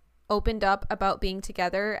recently opened up about being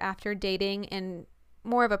together after dating in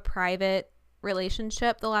more of a private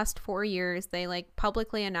relationship the last 4 years, they like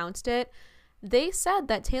publicly announced it. They said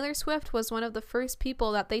that Taylor Swift was one of the first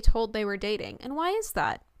people that they told they were dating. And why is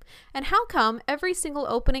that? And how come every single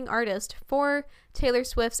opening artist for Taylor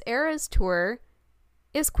Swift's Eras tour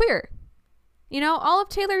is queer? You know, all of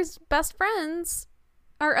Taylor's best friends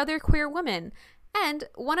are other queer women. And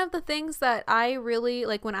one of the things that I really,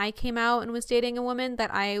 like when I came out and was dating a woman,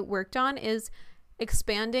 that I worked on is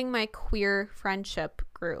expanding my queer friendship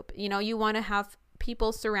group. You know, you want to have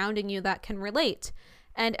people surrounding you that can relate.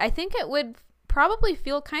 And I think it would probably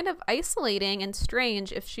feel kind of isolating and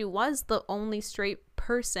strange if she was the only straight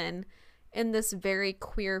person in this very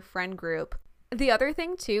queer friend group. The other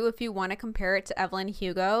thing too, if you want to compare it to Evelyn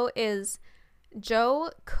Hugo, is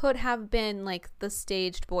Joe could have been like the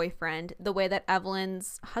staged boyfriend, the way that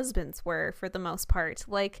Evelyn's husbands were for the most part.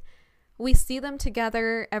 Like, we see them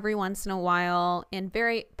together every once in a while in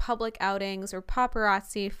very public outings or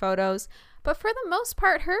paparazzi photos, but for the most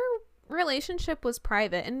part, her relationship was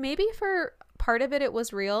private, and maybe for part of it, it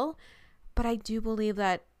was real, but I do believe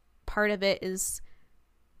that part of it is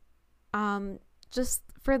just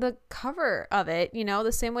for the cover of it, you know,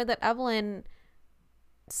 the same way that Evelyn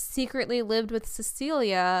secretly lived with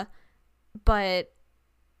Cecilia, but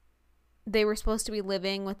they were supposed to be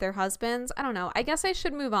living with their husbands. I don't know. I guess I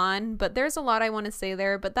should move on, but there's a lot I want to say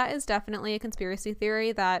there, but that is definitely a conspiracy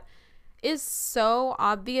theory that is so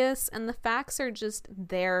obvious, and the facts are just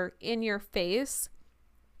there in your face.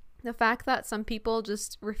 The fact that some people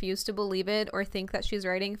just refuse to believe it or think that she's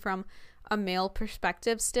writing from a male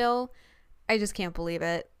perspective still, I just can't believe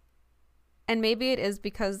it. And maybe it is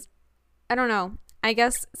because, I don't know, I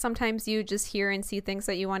guess sometimes you just hear and see things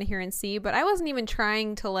that you want to hear and see, but I wasn't even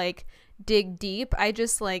trying to like dig deep. I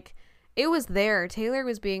just like, it was there. Taylor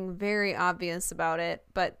was being very obvious about it,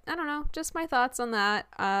 but I don't know, just my thoughts on that.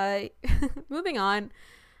 Moving on.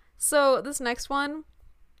 So this next one,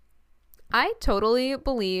 I totally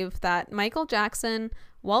believe that Michael Jackson,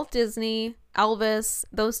 Walt Disney, Elvis,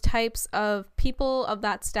 those types of people of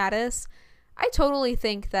that status, I totally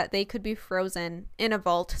think that they could be frozen in a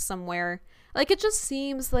vault somewhere. Like, it just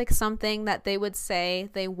seems like something that they would say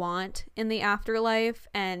they want in the afterlife.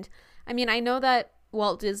 And I mean, I know that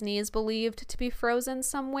Walt Disney is believed to be frozen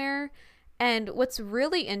somewhere. And what's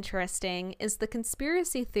really interesting is the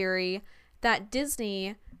conspiracy theory that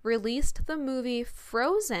Disney released the movie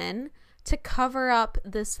Frozen to cover up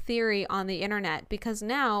this theory on the internet. Because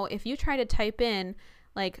now, if you try to type in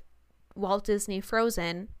like Walt Disney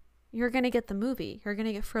Frozen, you're going to get the movie. You're going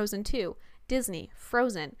to get Frozen 2, Disney,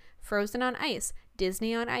 Frozen, Frozen on Ice,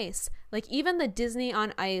 Disney on Ice. Like, even the Disney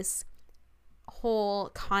on Ice whole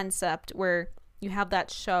concept where you have that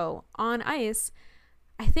show on ice,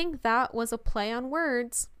 I think that was a play on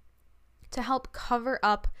words to help cover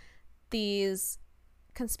up these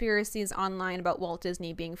conspiracies online about Walt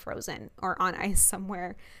Disney being frozen or on ice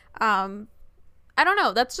somewhere. I don't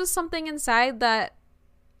know. That's just something inside that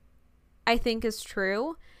I think is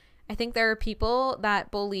true. I think there are people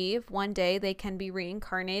that believe one day they can be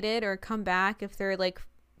reincarnated or come back if they're like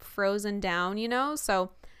frozen down, you know?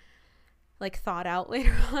 So like thought out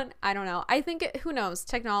later on. I don't know. I think who knows?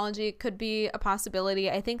 Technology could be a possibility.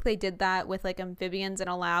 I think they did that with like amphibians in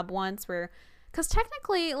a lab once because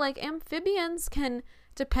technically like amphibians can,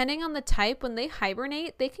 depending on the type, when they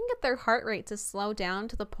hibernate, they can get their heart rate to slow down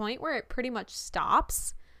to the point where it pretty much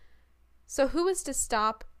stops. So who is to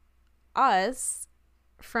stop us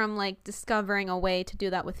from like discovering a way to do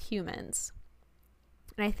that with humans?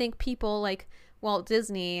 And I think people like Walt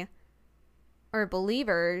Disney are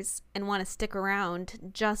believers and want to stick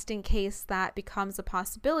around just in case that becomes a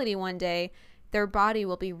possibility one day. Their body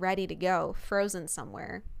will be ready to go, frozen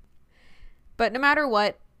somewhere. But no matter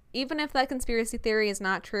what, even if that conspiracy theory is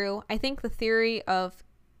not true, I think the theory of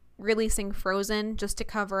releasing Frozen just to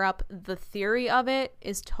cover up the theory of it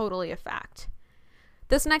is totally a fact.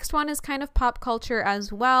 This next one is kind of pop culture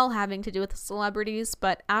as well, having to do with celebrities,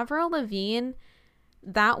 but Avril Lavigne,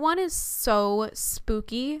 that one is so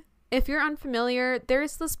spooky. If you're unfamiliar,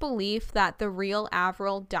 there's this belief that the real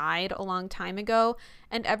Avril died a long time ago,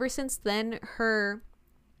 and ever since then, her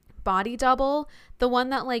body double, the one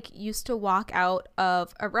that like used to walk out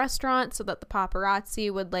of a restaurant so that the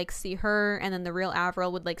paparazzi would like see her, and then the real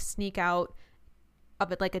Avril would like sneak out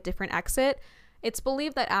of it like a different exit. It's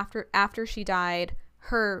believed that after she died,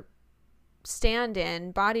 her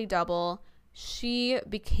stand-in body double, she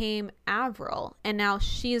became Avril, and now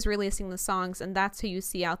she's releasing the songs, and that's who you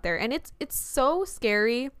see out there. And it's so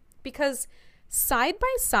scary because side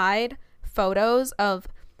by side photos of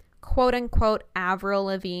quote unquote Avril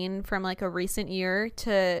Lavigne from like a recent year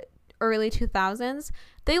to early 2000s,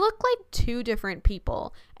 they look like two different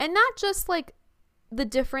people. And not just like the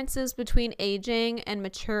differences between aging and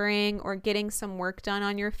maturing or getting some work done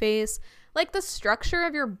on your face, like the structure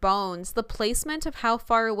of your bones, the placement of how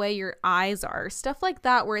far away your eyes are, stuff like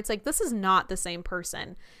that, where it's like, this is not the same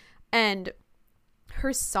person. And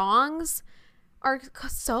her songs are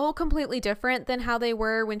so completely different than how they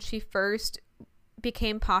were when she first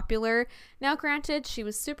became popular. Now, granted, she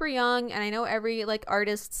was super young, and I know every like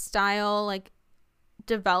artist's style like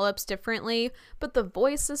develops differently, but the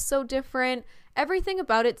voice is so different. Everything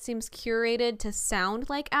about it seems curated to sound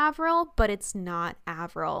like Avril, but it's not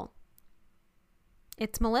Avril.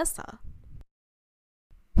 It's Melissa.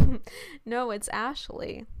 No, it's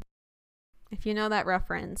Ashley. If you know that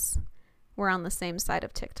reference, we're on the same side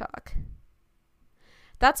of TikTok.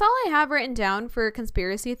 That's all I have written down for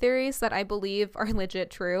conspiracy theories that I believe are legit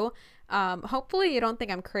true. Hopefully you don't think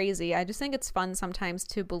I'm crazy. I just think it's fun sometimes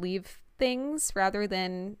to believe things rather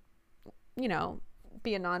than, you know,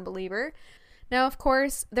 be a non-believer. Now, of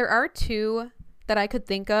course, there are two that I could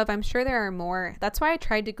think of. I'm sure there are more. That's why I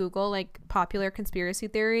tried to Google like popular conspiracy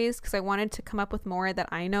theories, because I wanted to come up with more that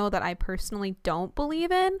I know that I personally don't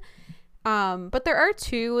believe in. But there are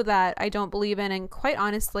two that I don't believe in, and quite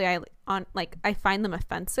honestly, I find them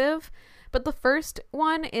offensive. But the first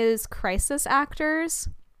one is crisis actors,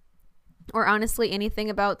 or honestly anything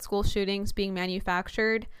about school shootings being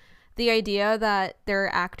manufactured. The idea that there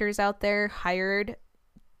are actors out there hired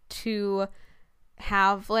to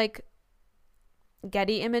have like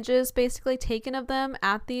Getty images basically taken of them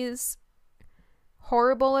at these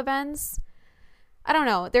horrible events. I don't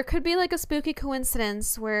know. There could be like a spooky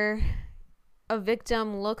coincidence where a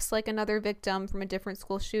victim looks like another victim from a different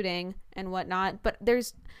school shooting and whatnot, but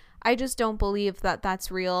I just don't believe that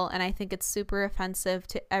that's real, and I think it's super offensive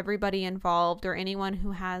to everybody involved or anyone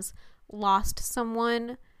who has lost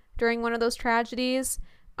someone during one of those tragedies.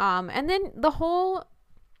 And then the whole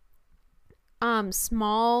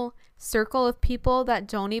small circle of people that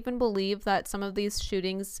don't even believe that some of these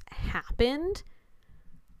shootings happened.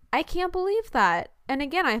 I can't believe that. And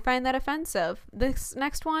again, I find that offensive. This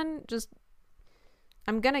next one, just,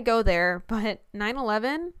 I'm gonna go there, but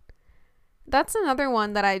 9/11, that's another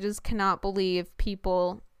one that I just cannot believe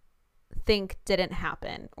people think didn't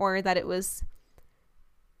happen, or that it was,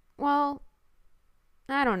 well,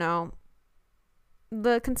 I don't know.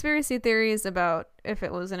 The conspiracy theories about if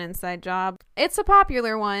it was an inside job, it's a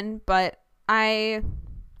popular one, but I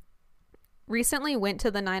recently went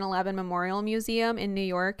to the 9/11 Memorial Museum in New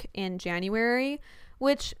York in January,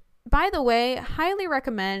 which, by the way, highly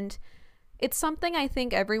recommend. It's something I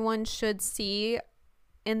think everyone should see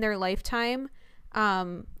in their lifetime.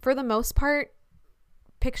 For the most part,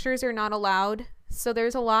 pictures are not allowed, so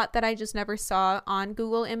there's a lot that I just never saw on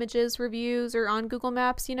Google Images reviews or on Google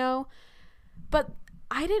Maps, you know. But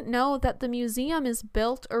I didn't know that the museum is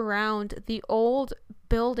built around the old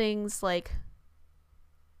buildings, like,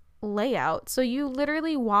 layout. So you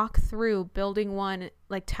literally walk through building 1,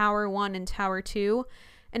 like Tower 1 and Tower 2,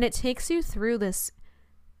 and it takes you through this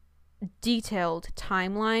detailed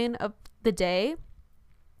timeline of the day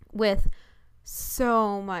with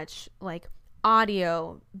so much like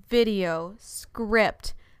audio, video,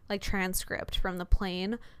 script, like transcript from the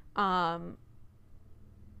plane,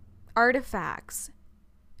 artifacts,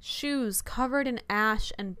 shoes covered in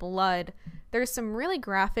ash and blood. There's some really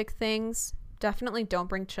graphic things. Definitely don't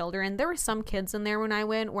bring children. There were some kids in there when I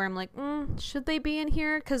went where I'm like, should they be in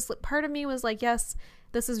here? Because part of me was like, yes,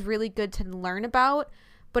 this is really good to learn about,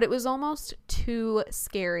 but it was almost too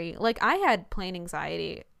scary. Like, I had plane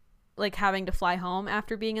anxiety, like having to fly home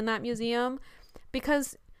after being in that museum,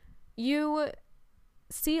 because you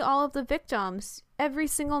see all of the victims, every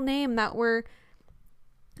single name that were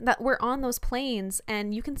on those planes,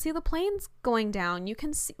 and you can see the planes going down. You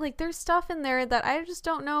can see, like, there's stuff in there that I just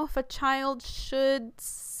don't know if a child should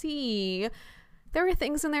see. There were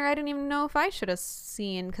things in there I didn't even know if I should have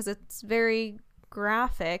seen, because it's very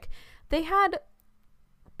graphic. They had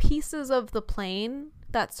pieces of the plane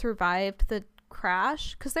that survived the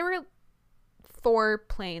crash, because there were 4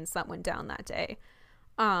 planes that went down that day.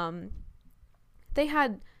 They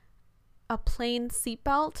had a plane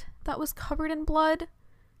seatbelt that was covered in blood.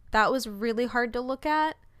 That was really hard to look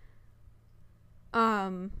at.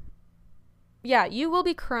 Yeah, you will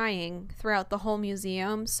be crying throughout the whole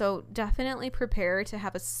museum, so definitely prepare to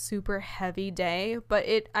have a super heavy day, but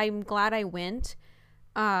I'm glad I went.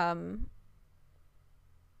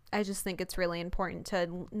 I just think it's really important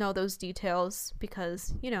to know those details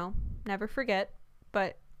because, you know, never forget.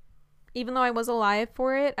 But even though I was alive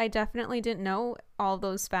for it, I definitely didn't know all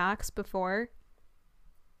those facts before.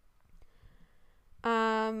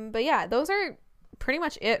 But yeah, those are pretty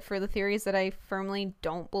much it for the theories that I firmly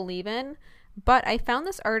don't believe in. But I found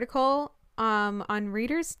this article on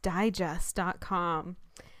readersdigest.com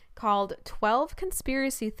called 12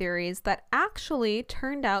 Conspiracy Theories That Actually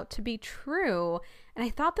Turned Out to Be True. And I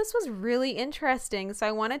thought this was really interesting, so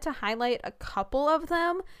I wanted to highlight a couple of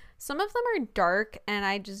them. Some of them are dark and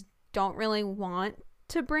I just don't really want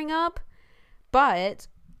to bring up. But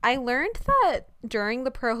I learned that during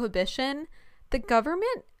the Prohibition, the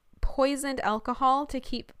government poisoned alcohol to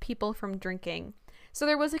keep people from drinking. So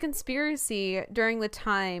there was a conspiracy during the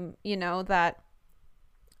time, that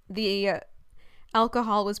the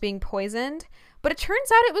alcohol was being poisoned, but it turns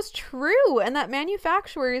out it was true, and that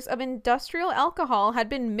manufacturers of industrial alcohol had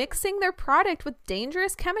been mixing their product with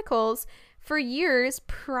dangerous chemicals for years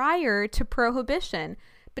prior to Prohibition.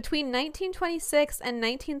 Between 1926 and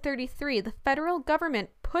 1933, the federal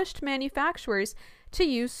government pushed manufacturers to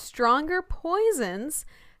use stronger poisons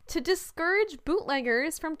to discourage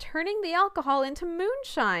bootleggers from turning the alcohol into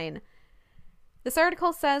moonshine. This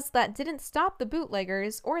article says that didn't stop the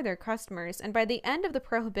bootleggers or their customers, and by the end of the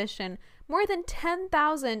Prohibition, more than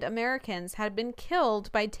 10,000 Americans had been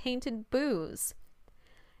killed by tainted booze.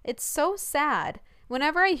 It's so sad.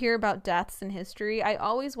 Whenever I hear about deaths in history, I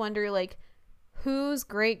always wonder, whose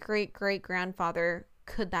great-great-great-grandfather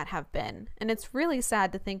could that have been? And it's really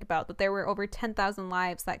sad to think about that there were over 10,000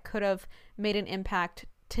 lives that could have made an impact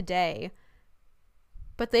today.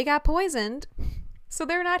 But they got poisoned, so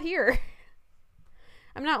they're not here.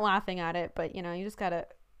 I'm not laughing at it, but you just gotta,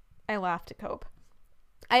 I laugh to cope.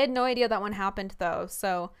 I had no idea that one happened though,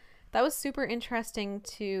 so that was super interesting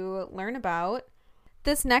to learn about.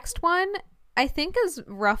 This next one, I think, is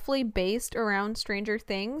roughly based around Stranger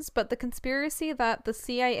Things, but the conspiracy that the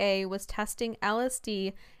CIA was testing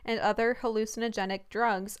LSD and other hallucinogenic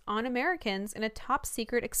drugs on Americans in a top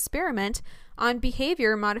secret experiment on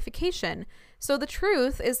behavior modification. So the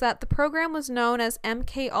truth is that the program was known as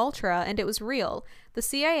MK Ultra and it was real. The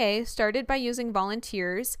CIA started by using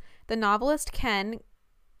volunteers. The novelist Ken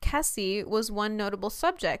Kesey was one notable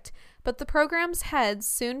subject, but the program's heads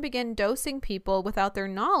soon began dosing people without their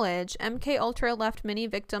knowledge. MK Ultra left many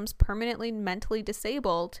victims permanently mentally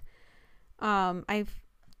disabled. That's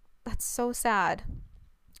so sad.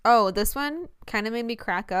 Oh, this one kind of made me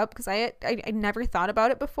crack up because I never thought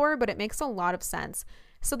about it before, but it makes a lot of sense.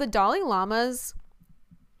 So the Dalai Lama's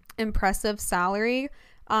impressive salary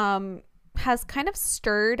has kind of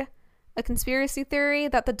stirred a conspiracy theory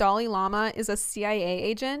that the Dalai Lama is a CIA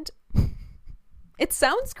agent. It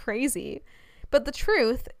sounds crazy, but the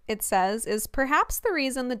truth, it says, is perhaps the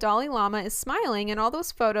reason the Dalai Lama is smiling in all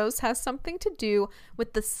those photos has something to do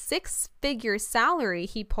with the 6-figure salary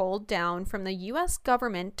he pulled down from the US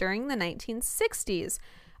government during the 1960s.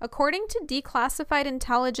 According to declassified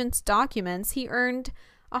intelligence documents, he earned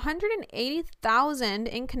 $180,000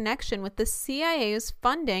 in connection with the CIA's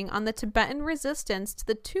funding on the Tibetan resistance to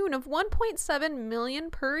the tune of $1.7 million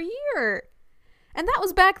per year. And that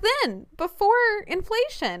was back then, before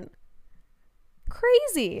inflation.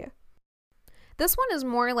 Crazy. This one is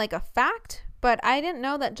more like a fact, but I didn't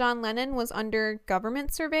know that John Lennon was under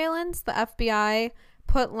government surveillance. The FBI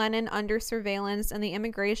put Lennon under surveillance and the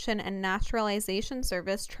Immigration and Naturalization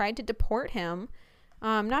Service tried to deport him.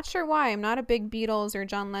 I'm not sure why. I'm not a big Beatles or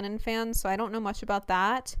John Lennon fan, so I don't know much about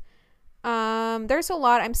that. There's a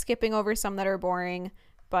lot. I'm skipping over some that are boring,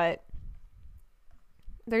 but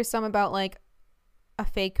there's some about a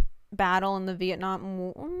fake battle in the Vietnam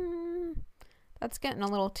War. That's getting a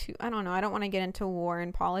little too, I don't know. I don't want to get into war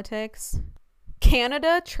and politics.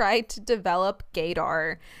 Canada tried to develop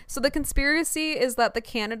gaydar. So the conspiracy is that the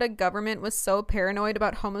Canada government was so paranoid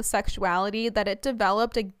about homosexuality that it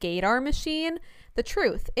developed a gaydar machine. The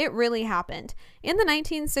truth, it really happened. In the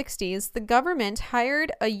 1960s, the government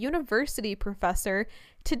hired a university professor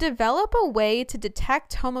to develop a way to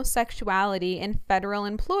detect homosexuality in federal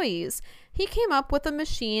employees. He came up with a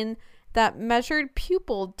machine that measured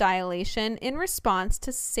pupil dilation in response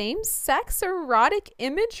to same-sex erotic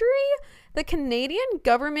imagery. The Canadian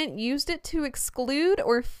government used it to exclude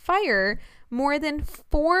or fire more than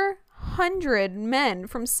 400 men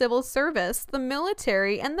from civil service, the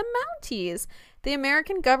military, and the Mounties. The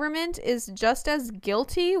American government is just as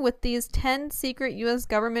guilty with these 10 secret U.S.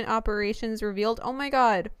 government operations revealed. Oh my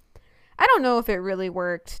God. I don't know if it really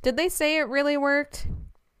worked. Did they say it really worked?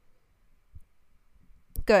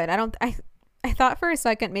 Good. I thought for a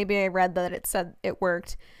second maybe I read that it said it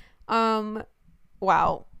worked.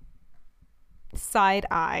 Wow. Side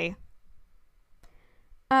eye.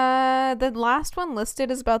 The last one listed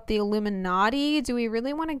is about the Illuminati. Do we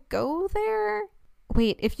really want to go there?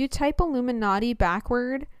 Wait, if you type Illuminati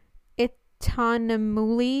backward,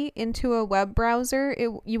 Itanimuli into a web browser,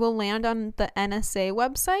 you will land on the NSA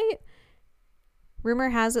website. Rumor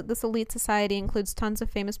has it this elite society includes tons of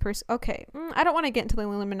famous Okay, I don't want to get into the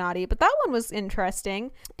Illuminati, but that one was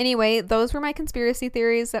interesting. Anyway, those were my conspiracy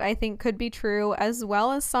theories that I think could be true, as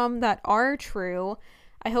well as some that are true.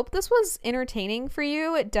 I hope this was entertaining for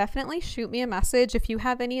you. Definitely shoot me a message if you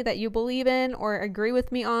have any that you believe in or agree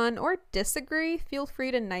with me on or disagree. Feel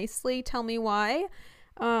free to nicely tell me why.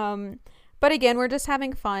 But again, we're just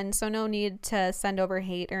having fun, so no need to send over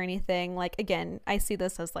hate or anything. Like, again, I see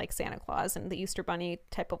this as like Santa Claus and the Easter Bunny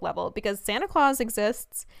type of level, because Santa Claus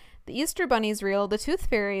exists, the Easter Bunny is real, the Tooth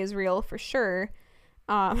Fairy is real for sure.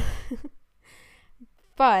 But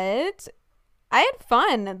I had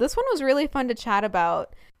fun. This one was really fun to chat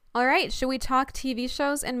about. All right, should we talk TV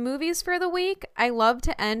shows and movies for the week? I love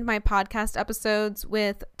to end my podcast episodes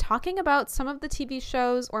with talking about some of the TV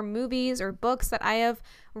shows or movies or books that I have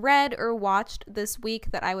read or watched this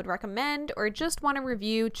week that I would recommend or just want to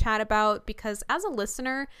review, chat about, because as a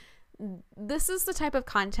listener, this is the type of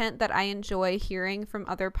content that I enjoy hearing from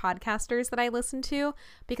other podcasters that I listen to,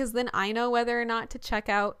 because then I know whether or not to check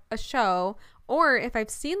out a show, or if I've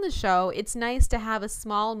seen the show, it's nice to have a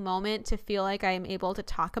small moment to feel like I am able to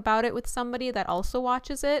talk about it with somebody that also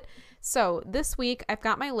watches it. So this week, I've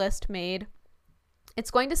got my list made. It's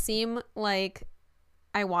going to seem like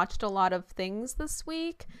I watched a lot of things this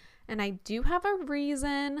week, and I do have a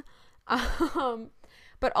reason.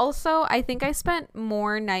 But also, I think I spent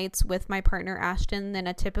more nights with my partner Ashton than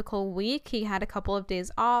a typical week. He had a couple of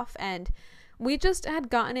days off, and we just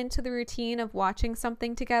had gotten into the routine of watching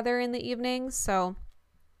something together in the evenings. So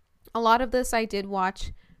a lot of this I did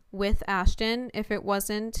watch with Ashton. If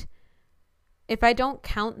I don't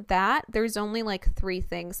count that, there's only like 3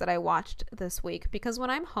 things that I watched this week, because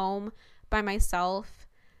when I'm home by myself,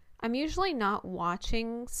 I'm usually not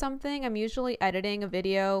watching something. I'm usually editing a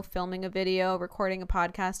video, filming a video, recording a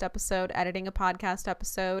podcast episode, editing a podcast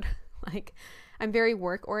episode. Like, I'm very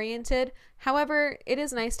work oriented. However, it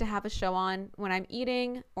is nice to have a show on when I'm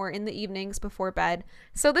eating or in the evenings before bed.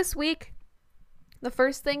 So this week, the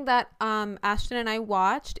first thing that Ashton and I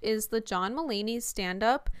watched is the John Mulaney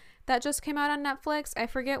stand-up that just came out on Netflix. I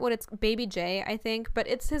forget what it's, Baby J, I think, but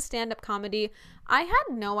it's his stand-up comedy. I had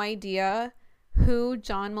no idea who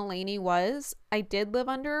John Mulaney was. I did live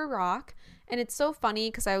under a rock, and it's so funny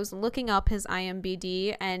because I was looking up his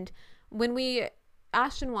IMDb, and when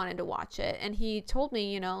Ashton wanted to watch it, and he told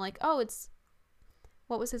me, like, oh, it's,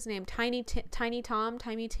 what was his name? Tiny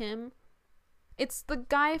Tim. It's the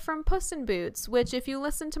guy from Puss in Boots, which if you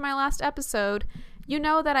listen to my last episode, you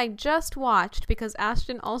know that I just watched because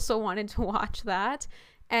Ashton also wanted to watch that,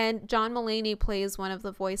 and John Mulaney plays one of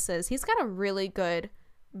the voices. He's got a really good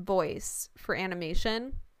voice for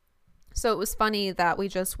animation, so it was funny that we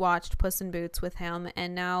just watched Puss in Boots with him,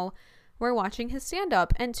 and now we're watching his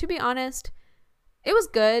stand-up. And to be honest, it was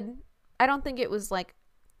good. I don't think it was like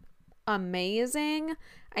amazing.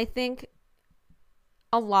 I think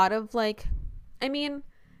a lot of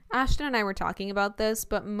Ashton and I were talking about this,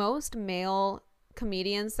 but most male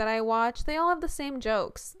comedians that I watch, they all have the same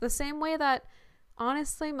jokes, the same way that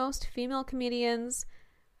honestly most female comedians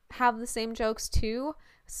have the same jokes too.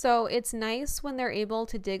 So it's nice when they're able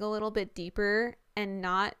to dig a little bit deeper and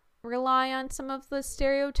not rely on some of the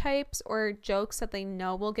stereotypes or jokes that they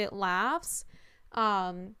know will get laughs.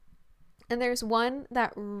 And there's one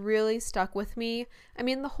that really stuck with me. I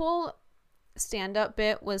mean, the whole stand-up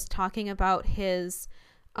bit was talking about his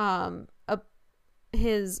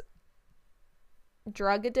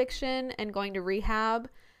drug addiction and going to rehab.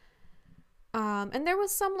 And there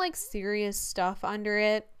was some like serious stuff under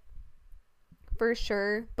it, for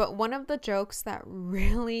sure. But one of the jokes that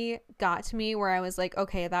really got to me, where I was like,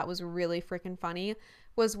 okay, that was really freaking funny,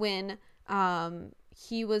 was when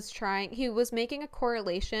he was making a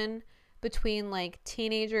correlation between like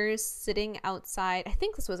teenagers sitting outside. I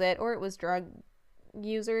think this was it, or it was drug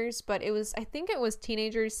users, but I think it was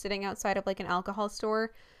teenagers sitting outside of like an alcohol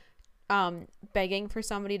store, begging for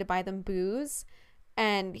somebody to buy them booze.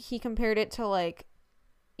 And he compared it to like,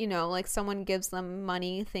 like someone gives them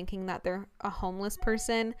money thinking that they're a homeless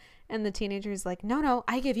person, and the teenager's like, no,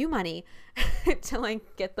 I give you money to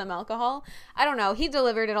like get them alcohol. I don't know. He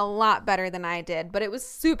delivered it a lot better than I did, but it was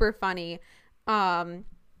super funny.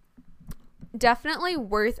 Definitely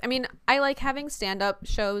worth, I like having stand-up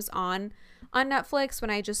shows on Netflix when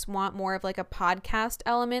I just want more of like a podcast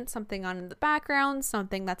element, something on in the background,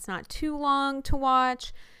 something that's not too long to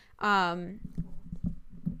watch. But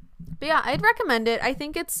yeah, I'd recommend it. I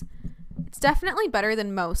think it's definitely better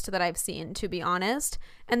than most that I've seen, to be honest.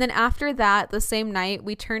 And then after that, the same night,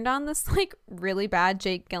 we turned on this like really bad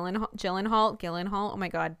Jake Gyllenhaal. Oh my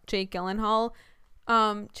God, Jake Gyllenhaal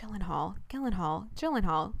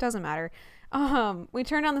Gyllenhaal, doesn't matter. We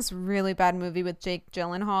turned on this really bad movie with Jake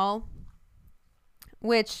Gyllenhaal,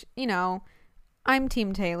 which, you know, I'm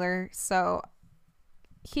Team Taylor, so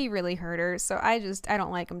he really hurt her, so I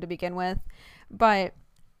don't like him to begin with. But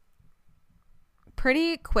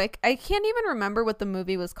pretty quick, I can't even remember what the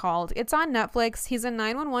movie was called. It's on Netflix. He's a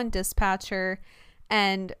 911 dispatcher,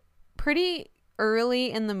 and pretty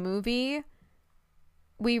early in the movie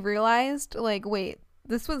we realized, like, wait,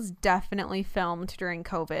 this was definitely filmed during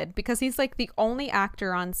COVID, because he's like the only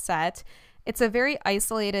actor on set. It's a very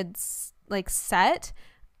isolated like set,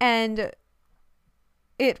 and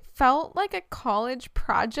it felt like a college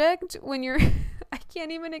project when you're I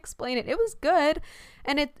can't even explain it. It was good,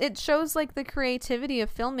 and it shows like the creativity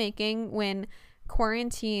of filmmaking when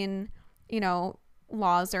quarantine, you know,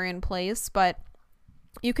 laws are in place. But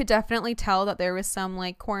you could definitely tell that there was some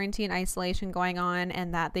like quarantine isolation going on,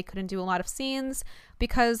 and that they couldn't do a lot of scenes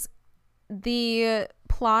because the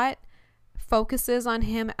plot focuses on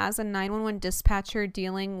him as a 911 dispatcher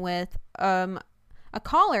dealing with a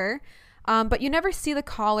caller, but you never see the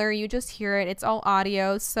caller, you just hear it. It's all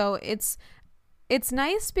audio, so it's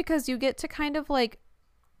nice because you get to kind of like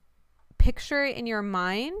picture it in your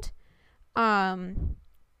mind, and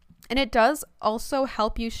it does also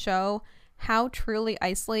help you show how truly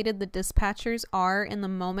isolated the dispatchers are in the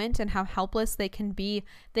moment and how helpless they can be.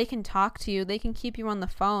 They can talk to you, they can keep you on the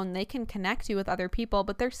phone, they can connect you with other people,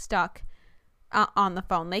 but they're stuck on the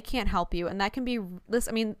phone. They can't help you, and that can be this.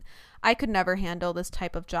 I mean, I could never handle this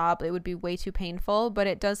type of job. It would be way too painful, but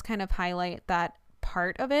it does kind of highlight that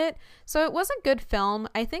part of it. So it was a good film.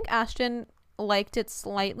 I think Ashton liked it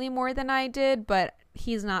slightly more than I did, but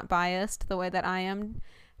he's not biased the way that I am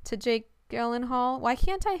to Jake Gyllenhaal. Why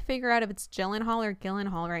can't I figure out if it's Gyllenhaal or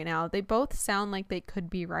Gyllenhaal right now? They both sound like they could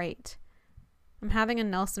be right. I'm having a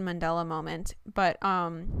Nelson Mandela moment, but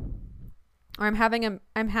or I'm having a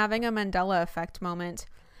Mandela effect moment.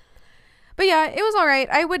 But yeah, it was all right.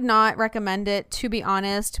 I would not recommend it, to be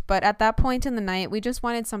honest, but at that point in the night, we just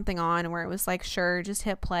wanted something on where it was like, sure, just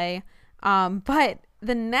hit play. But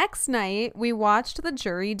the next night, we watched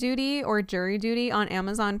Jury Duty on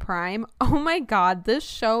Amazon Prime. Oh my God, this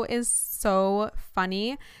show is so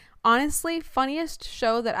funny. Honestly, funniest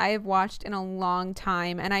show that I have watched in a long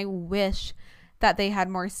time, and I wish that they had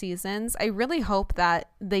more seasons. I really hope that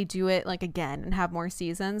they do it like again and have more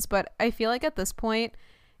seasons, but I feel like at this point,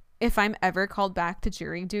 if I'm ever called back to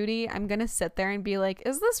jury duty, I'm gonna sit there and be like,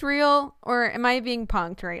 is this real, or am I being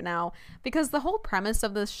punked right now? Because the whole premise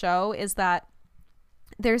of this show is that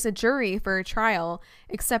there's a jury for a trial,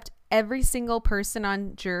 except every single person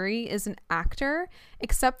on jury is an actor,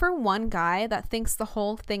 except for one guy that thinks the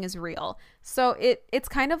whole thing is real. So it's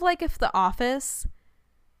kind of like if The Office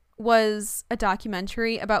was a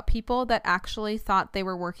documentary about people that actually thought they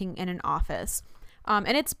were working in an office.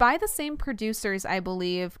 And it's by the same producers, I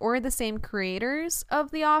believe, or the same creators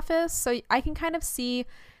of The Office. So I can kind of see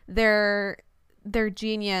their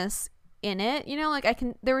genius in it. You know, like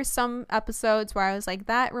there were some episodes where I was like,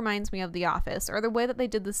 that reminds me of The Office, or the way that they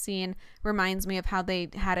did the scene reminds me of how they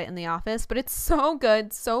had it in The Office. But it's so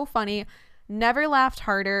good, so funny. Never laughed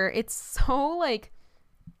harder. It's so like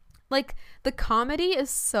the comedy is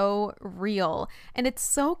so real, and it's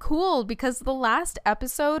so cool because the last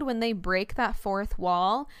episode, when they break that fourth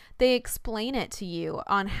wall, they explain it to you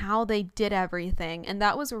on how they did everything, and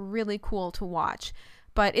that was really cool to watch.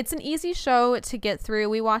 But it's an easy show to get through.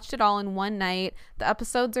 We watched it all in one night. The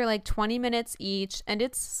episodes are like 20 minutes each, and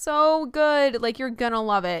it's so good. Like, you're gonna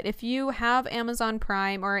love it. If you have Amazon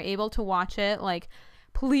Prime or are able to watch it, like,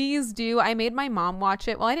 please do. I made my mom watch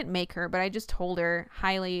it. Well, I didn't make her, but I just told her,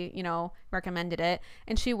 highly, recommended it.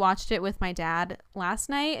 And she watched it with my dad last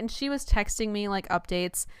night, and she was texting me like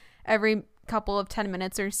updates every couple of 10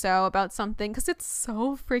 minutes or so about something, because it's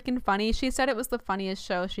so freaking funny. She said it was the funniest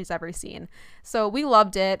show she's ever seen. So we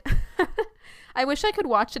loved it. I wish I could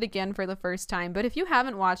watch it again for the first time, but if you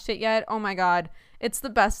haven't watched it yet, oh my God, it's the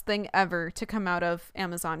best thing ever to come out of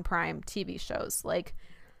Amazon Prime TV shows. Like,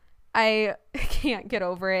 I can't get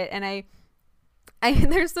over it. And I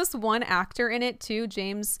there's this one actor in it too,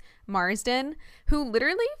 James Marsden, who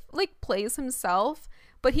literally like plays himself,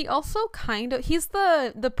 but he also he's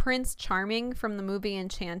the Prince Charming from the movie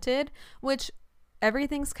Enchanted, which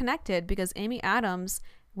everything's connected because Amy Adams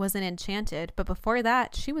was in Enchanted, but before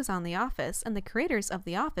that she was on The Office, and the creators of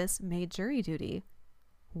The Office made Jury Duty.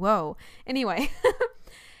 Whoa. Anyway,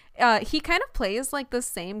 he kind of plays like the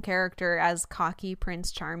same character as cocky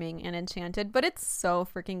Prince Charming in Enchanted, but it's so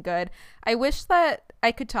freaking good. I wish that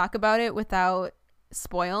I could talk about it without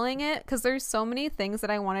spoiling it, because there's so many things that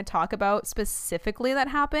I want to talk about specifically that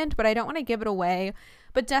happened, but I don't want to give it away.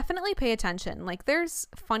 But definitely pay attention. Like, there's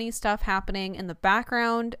funny stuff happening in the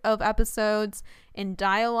background of episodes, in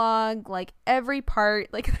dialogue, like every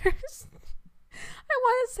part. Like, there's I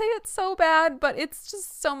want to say it so bad, but it's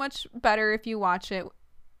just so much better if you watch it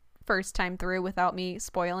first time through without me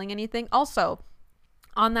spoiling anything. Also,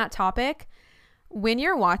 on that topic, when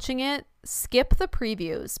you're watching it, skip the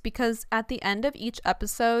previews, because at the end of each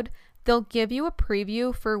episode, they'll give you a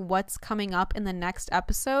preview for what's coming up in the next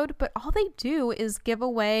episode, but all they do is give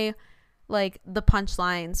away like the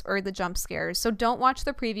punchlines or the jump scares. So don't watch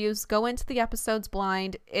the previews. Go into the episodes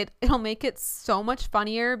blind. It'll make it so much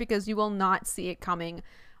funnier because you will not see it coming.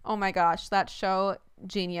 Oh my gosh, that show,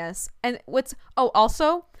 genius. And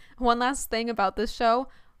also, one last thing about this show,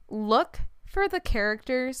 look for the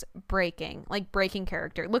characters breaking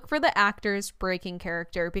character. Look for the actors breaking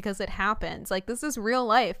character, because it happens. Like, this is real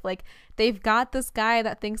life. Like, they've got this guy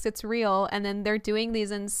that thinks it's real, and then they're doing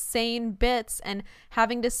these insane bits and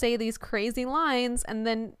having to say these crazy lines, and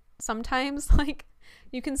then sometimes like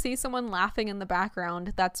you can see someone laughing in the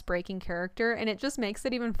background that's breaking character, and it just makes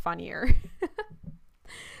it even funnier.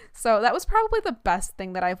 So that was probably the best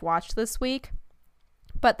thing that I've watched this week.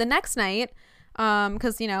 But the next night,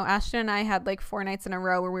 because, you know, Ashton and I had like 4 nights in a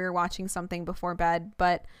row where we were watching something before bed,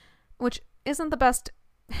 but which isn't the best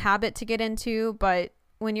habit to get into, but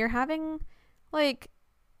when you're having like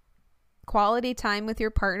quality time with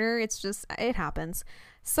your partner, it happens.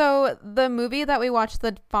 So the movie that we watched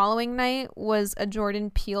the following night was a Jordan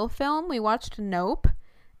Peele film. We watched Nope,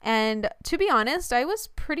 and to be honest, I was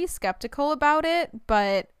pretty skeptical about it,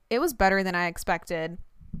 but it was better than I expected.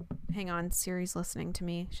 Hang on, Siri's listening to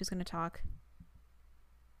me. She's gonna talk.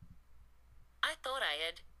 I thought I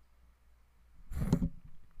had.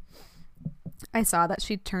 I saw that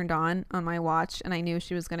she turned on my watch, and I knew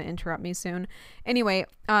she was going to interrupt me soon. Anyway,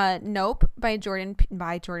 Nope by Jordan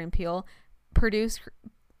Peele, produced.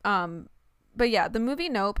 But yeah, the movie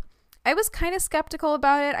Nope, I was kind of skeptical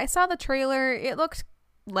about it. I saw the trailer. It looked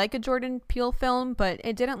like a Jordan Peele film, but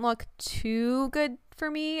it didn't look too good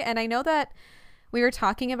for me. And I know that we were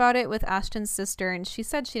talking about it with Ashton's sister, and she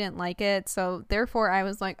said she didn't like it. So therefore I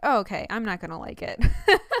was like, oh, okay, I'm not going to like it.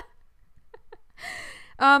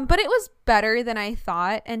 But it was better than I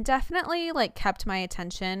thought, and definitely like kept my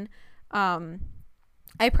attention. I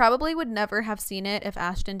probably would never have seen it if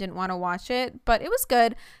Ashton didn't want to watch it, but it was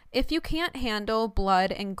good. If you can't handle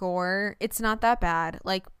blood and gore, it's not that bad.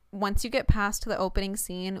 Like, once you get past the opening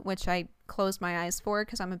scene, which I closed my eyes for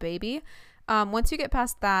because I'm a baby, once you get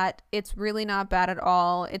past that, it's really not bad at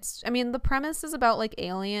all. The premise is about like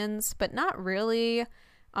aliens, but not really.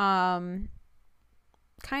 So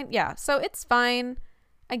it's fine.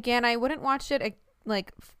 Again, I wouldn't watch it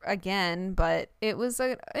again, but it was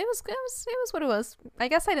what it was. I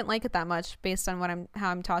guess I didn't like it that much based on how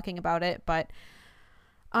I'm talking about it, but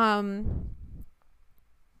I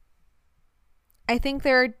think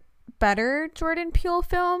there are better Jordan Peele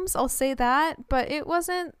films, I'll say that, but it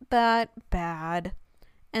wasn't that bad.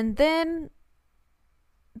 And then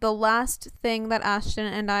the last thing that Ashton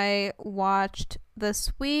and I watched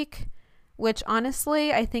this week, which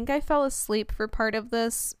honestly, I think I fell asleep for part of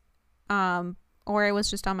this, or I was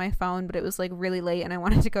just on my phone, but it was like really late and I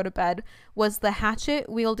wanted to go to bed, was the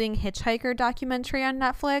hatchet-wielding hitchhiker documentary on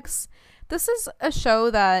Netflix. This is a show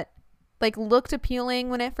that like looked appealing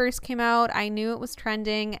when it first came out. I knew it was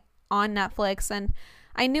trending on Netflix, and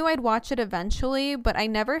I knew I'd watch it eventually, but I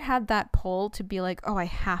never had that pull to be like, oh, I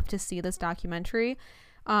have to see this documentary.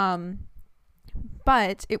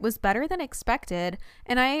 But it was better than expected,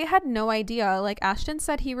 and I had no idea. Like, Ashton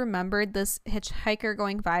said he remembered this hitchhiker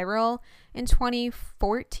going viral in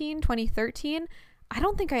 2013. I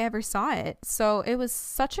don't think I ever saw it. So it was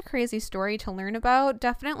such a crazy story to learn about.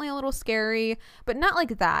 Definitely a little scary, but not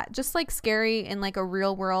like that. Just like scary in like a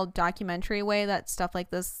real world documentary way that stuff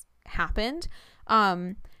like this happened.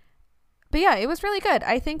 But yeah, it was really good.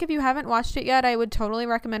 I think if you haven't watched it yet, I would totally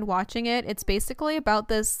recommend watching it. It's basically about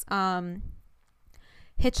this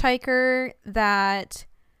hitchhiker that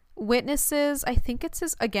witnesses, I think it's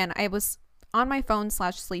his, again, I was on my phone /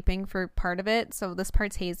 sleeping for part of it, so this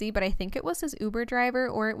part's hazy, but I think it was his Uber driver,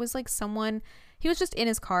 or it was like someone, he was just in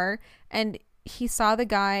his car and he saw the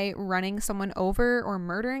guy running someone over or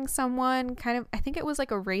murdering someone, kind of, I think it was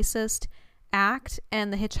like a racist act,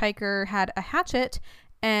 and the hitchhiker had a hatchet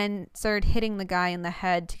and started hitting the guy in the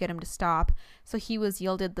head to get him to stop. So he was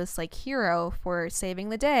yielded this like hero for saving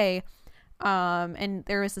the day. And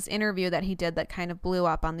there was this interview that he did that kind of blew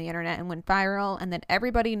up on the internet and went viral, and then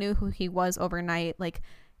everybody knew who he was overnight, like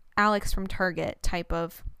Alex from Target type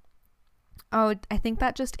of Oh, I think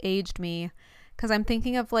that just aged me because I'm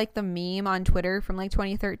thinking of like the meme on Twitter from like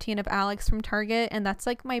 2013 of Alex from Target, and that's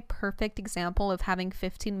like my perfect example of having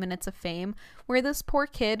 15 minutes of fame, where this poor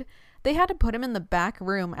kid, they had to put him in the back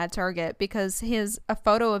room at Target because a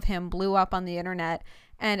photo of him blew up on the internet,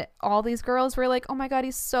 and all these girls were like, oh my god,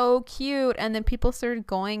 he's so cute, and then people started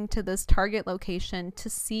going to this Target location to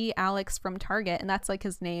see Alex from Target, and that's like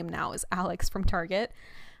his name now is Alex from Target.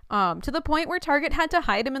 To the point where Target had to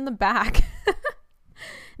hide him in the back.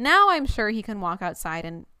 Now I'm sure he can walk outside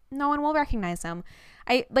and no one will recognize him.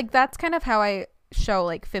 I like that's kind of how I show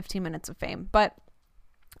like 15 minutes of fame. But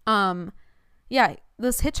yeah,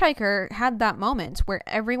 this hitchhiker had that moment where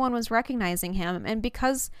everyone was recognizing him, and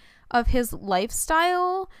because of his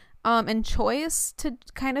lifestyle and choice to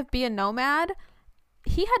kind of be a nomad,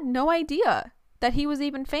 he had no idea that he was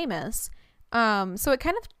even famous. So it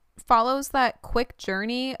kind of follows that quick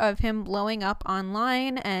journey of him blowing up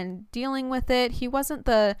online and dealing with it. He wasn't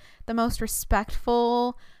the most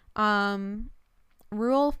respectful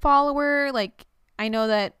rule follower. Like, I know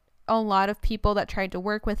that a lot of people that tried to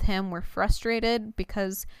work with him were frustrated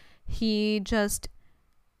because he just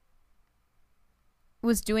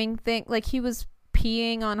was doing things like he was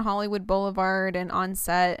peeing on Hollywood Boulevard and on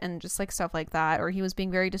set and just like stuff like that, or he was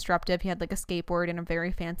being very disruptive. He had like a skateboard in a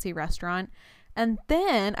very fancy restaurant. And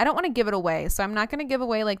then I don't want to give it away, so I'm not going to give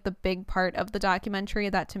away like the big part of the documentary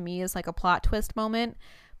that to me is like a plot twist moment,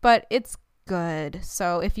 but it's good.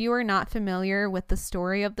 So if you are not familiar with the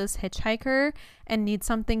story of this hitchhiker and need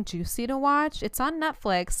something juicy to watch, it's on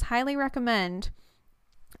Netflix. Highly recommend.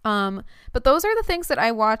 But those are the things that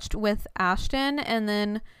I watched with Ashton, and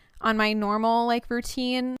then on my normal like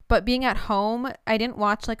routine. But being at home, I didn't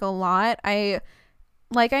watch like a lot.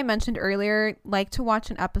 Like I mentioned earlier, like to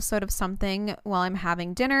watch an episode of something while I'm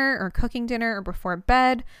having dinner or cooking dinner or before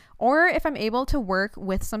bed, or if I'm able to work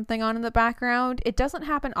with something on in the background. It doesn't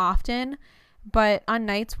happen often, but on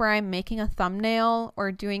nights where I'm making a thumbnail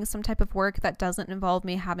or doing some type of work that doesn't involve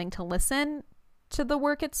me having to listen to the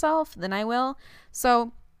work itself, then I will.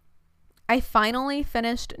 So I finally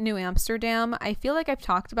finished New Amsterdam. I feel like I've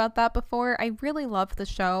talked about that before. I really loved the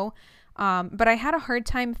show. But I had a hard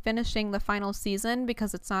time finishing the final season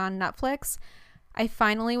because it's on Netflix. I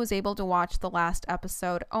finally was able to watch the last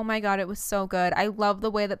episode. Oh my god, it was so good. I love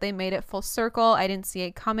the way that they made it full circle. I didn't see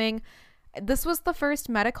it coming. This was the first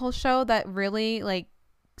medical show that really like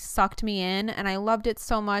sucked me in, and I loved it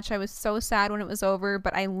so much. I was so sad when it was over,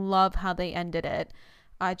 but I love how they ended it.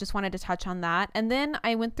 I just wanted to touch on that. And then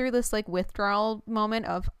I went through this like withdrawal moment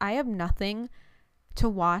of I have nothing to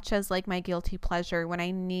watch as like my guilty pleasure when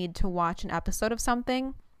I need to watch an episode of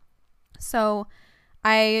something. So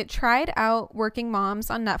I tried out Working Moms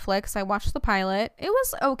on Netflix. I watched the pilot. It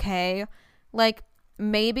was okay. Like,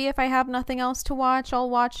 maybe if I have nothing else to watch, I'll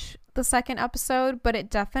watch the second episode, but it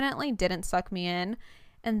definitely didn't suck me in.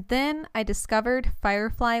 And then I discovered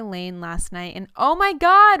Firefly Lane last night, and oh my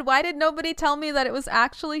god, why did nobody tell me that it was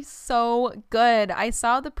actually so good? I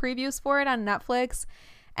saw the previews for it on Netflix,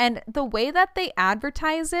 and the way that they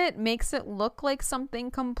advertise it makes it look like something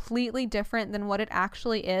completely different than what it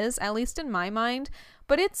actually is, at least in my mind.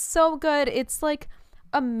 But it's so good. It's like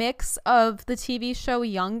a mix of the TV show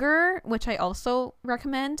Younger, which I also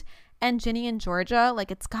recommend, and Ginny and Georgia.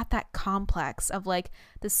 Like, it's got that complex of like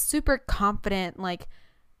this super confident, like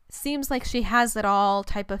seems like she has it all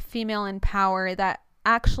type of female in power that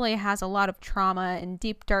actually has a lot of trauma and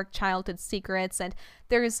deep dark childhood secrets, and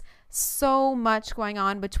there's so much going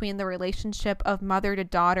on between the relationship of mother to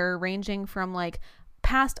daughter, ranging from like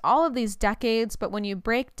past all of these decades, but when you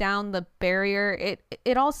break down the barrier,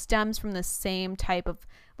 it all stems from the same type of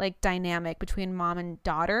like dynamic between mom and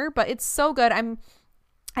daughter. But it's so good.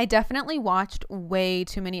 I definitely watched way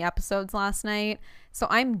too many episodes last night, so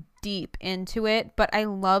I'm deep into it, but I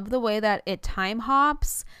love the way that it time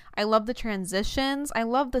hops. I love the transitions. I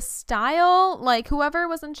love the style. Like, whoever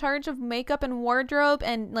was in charge of makeup and wardrobe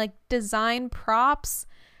and like design props,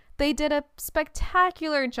 they did a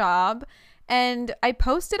spectacular job. And I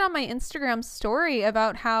posted on my Instagram story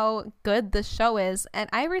about how good the show is, and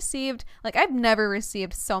I received, like, I've never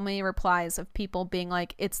received so many replies of people being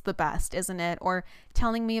like, it's the best, isn't it? Or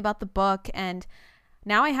telling me about the book, and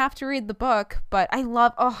now I have to read the book, but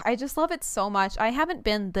I just love it so much. I haven't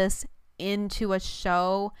been this into a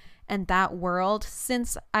show and that world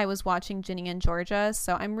since I was watching Ginny and Georgia,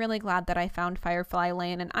 so I'm really glad that I found Firefly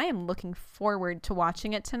Lane, and I am looking forward to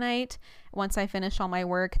watching it tonight. Once I finish all my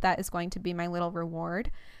work, that is going to be my little reward.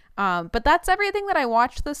 But that's everything that I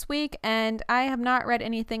watched this week, and I have not read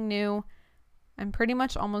anything new. I'm pretty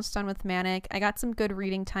much almost done with Manic. I got some good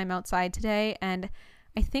reading time outside today, and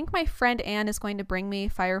I think my friend Anne is going to bring me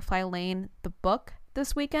Firefly Lane, the book,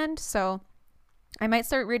 this weekend, so I might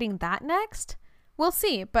start reading that next. We'll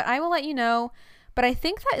see, but I will let you know. But I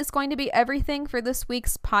think that is going to be everything for this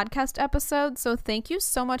week's podcast episode. So thank you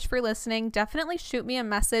so much for listening. Definitely shoot me a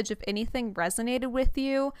message if anything resonated with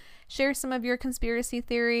you. Share some of your conspiracy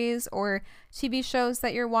theories or TV shows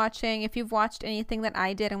that you're watching. If you've watched anything that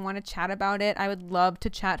I did and want to chat about it, I would love to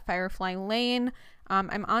chat Firefly Lane.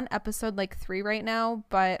 I'm on episode 3 right now,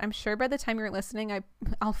 but I'm sure by the time you're listening,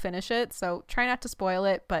 I'll finish it. So try not to spoil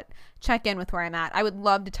it, but check in with where I'm at. I would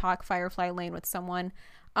love to talk Firefly Lane with someone.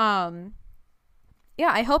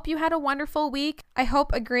 Yeah, I hope you had a wonderful week. I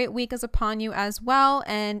hope a great week is upon you as well.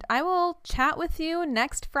 And I will chat with you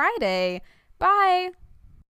next Friday. Bye.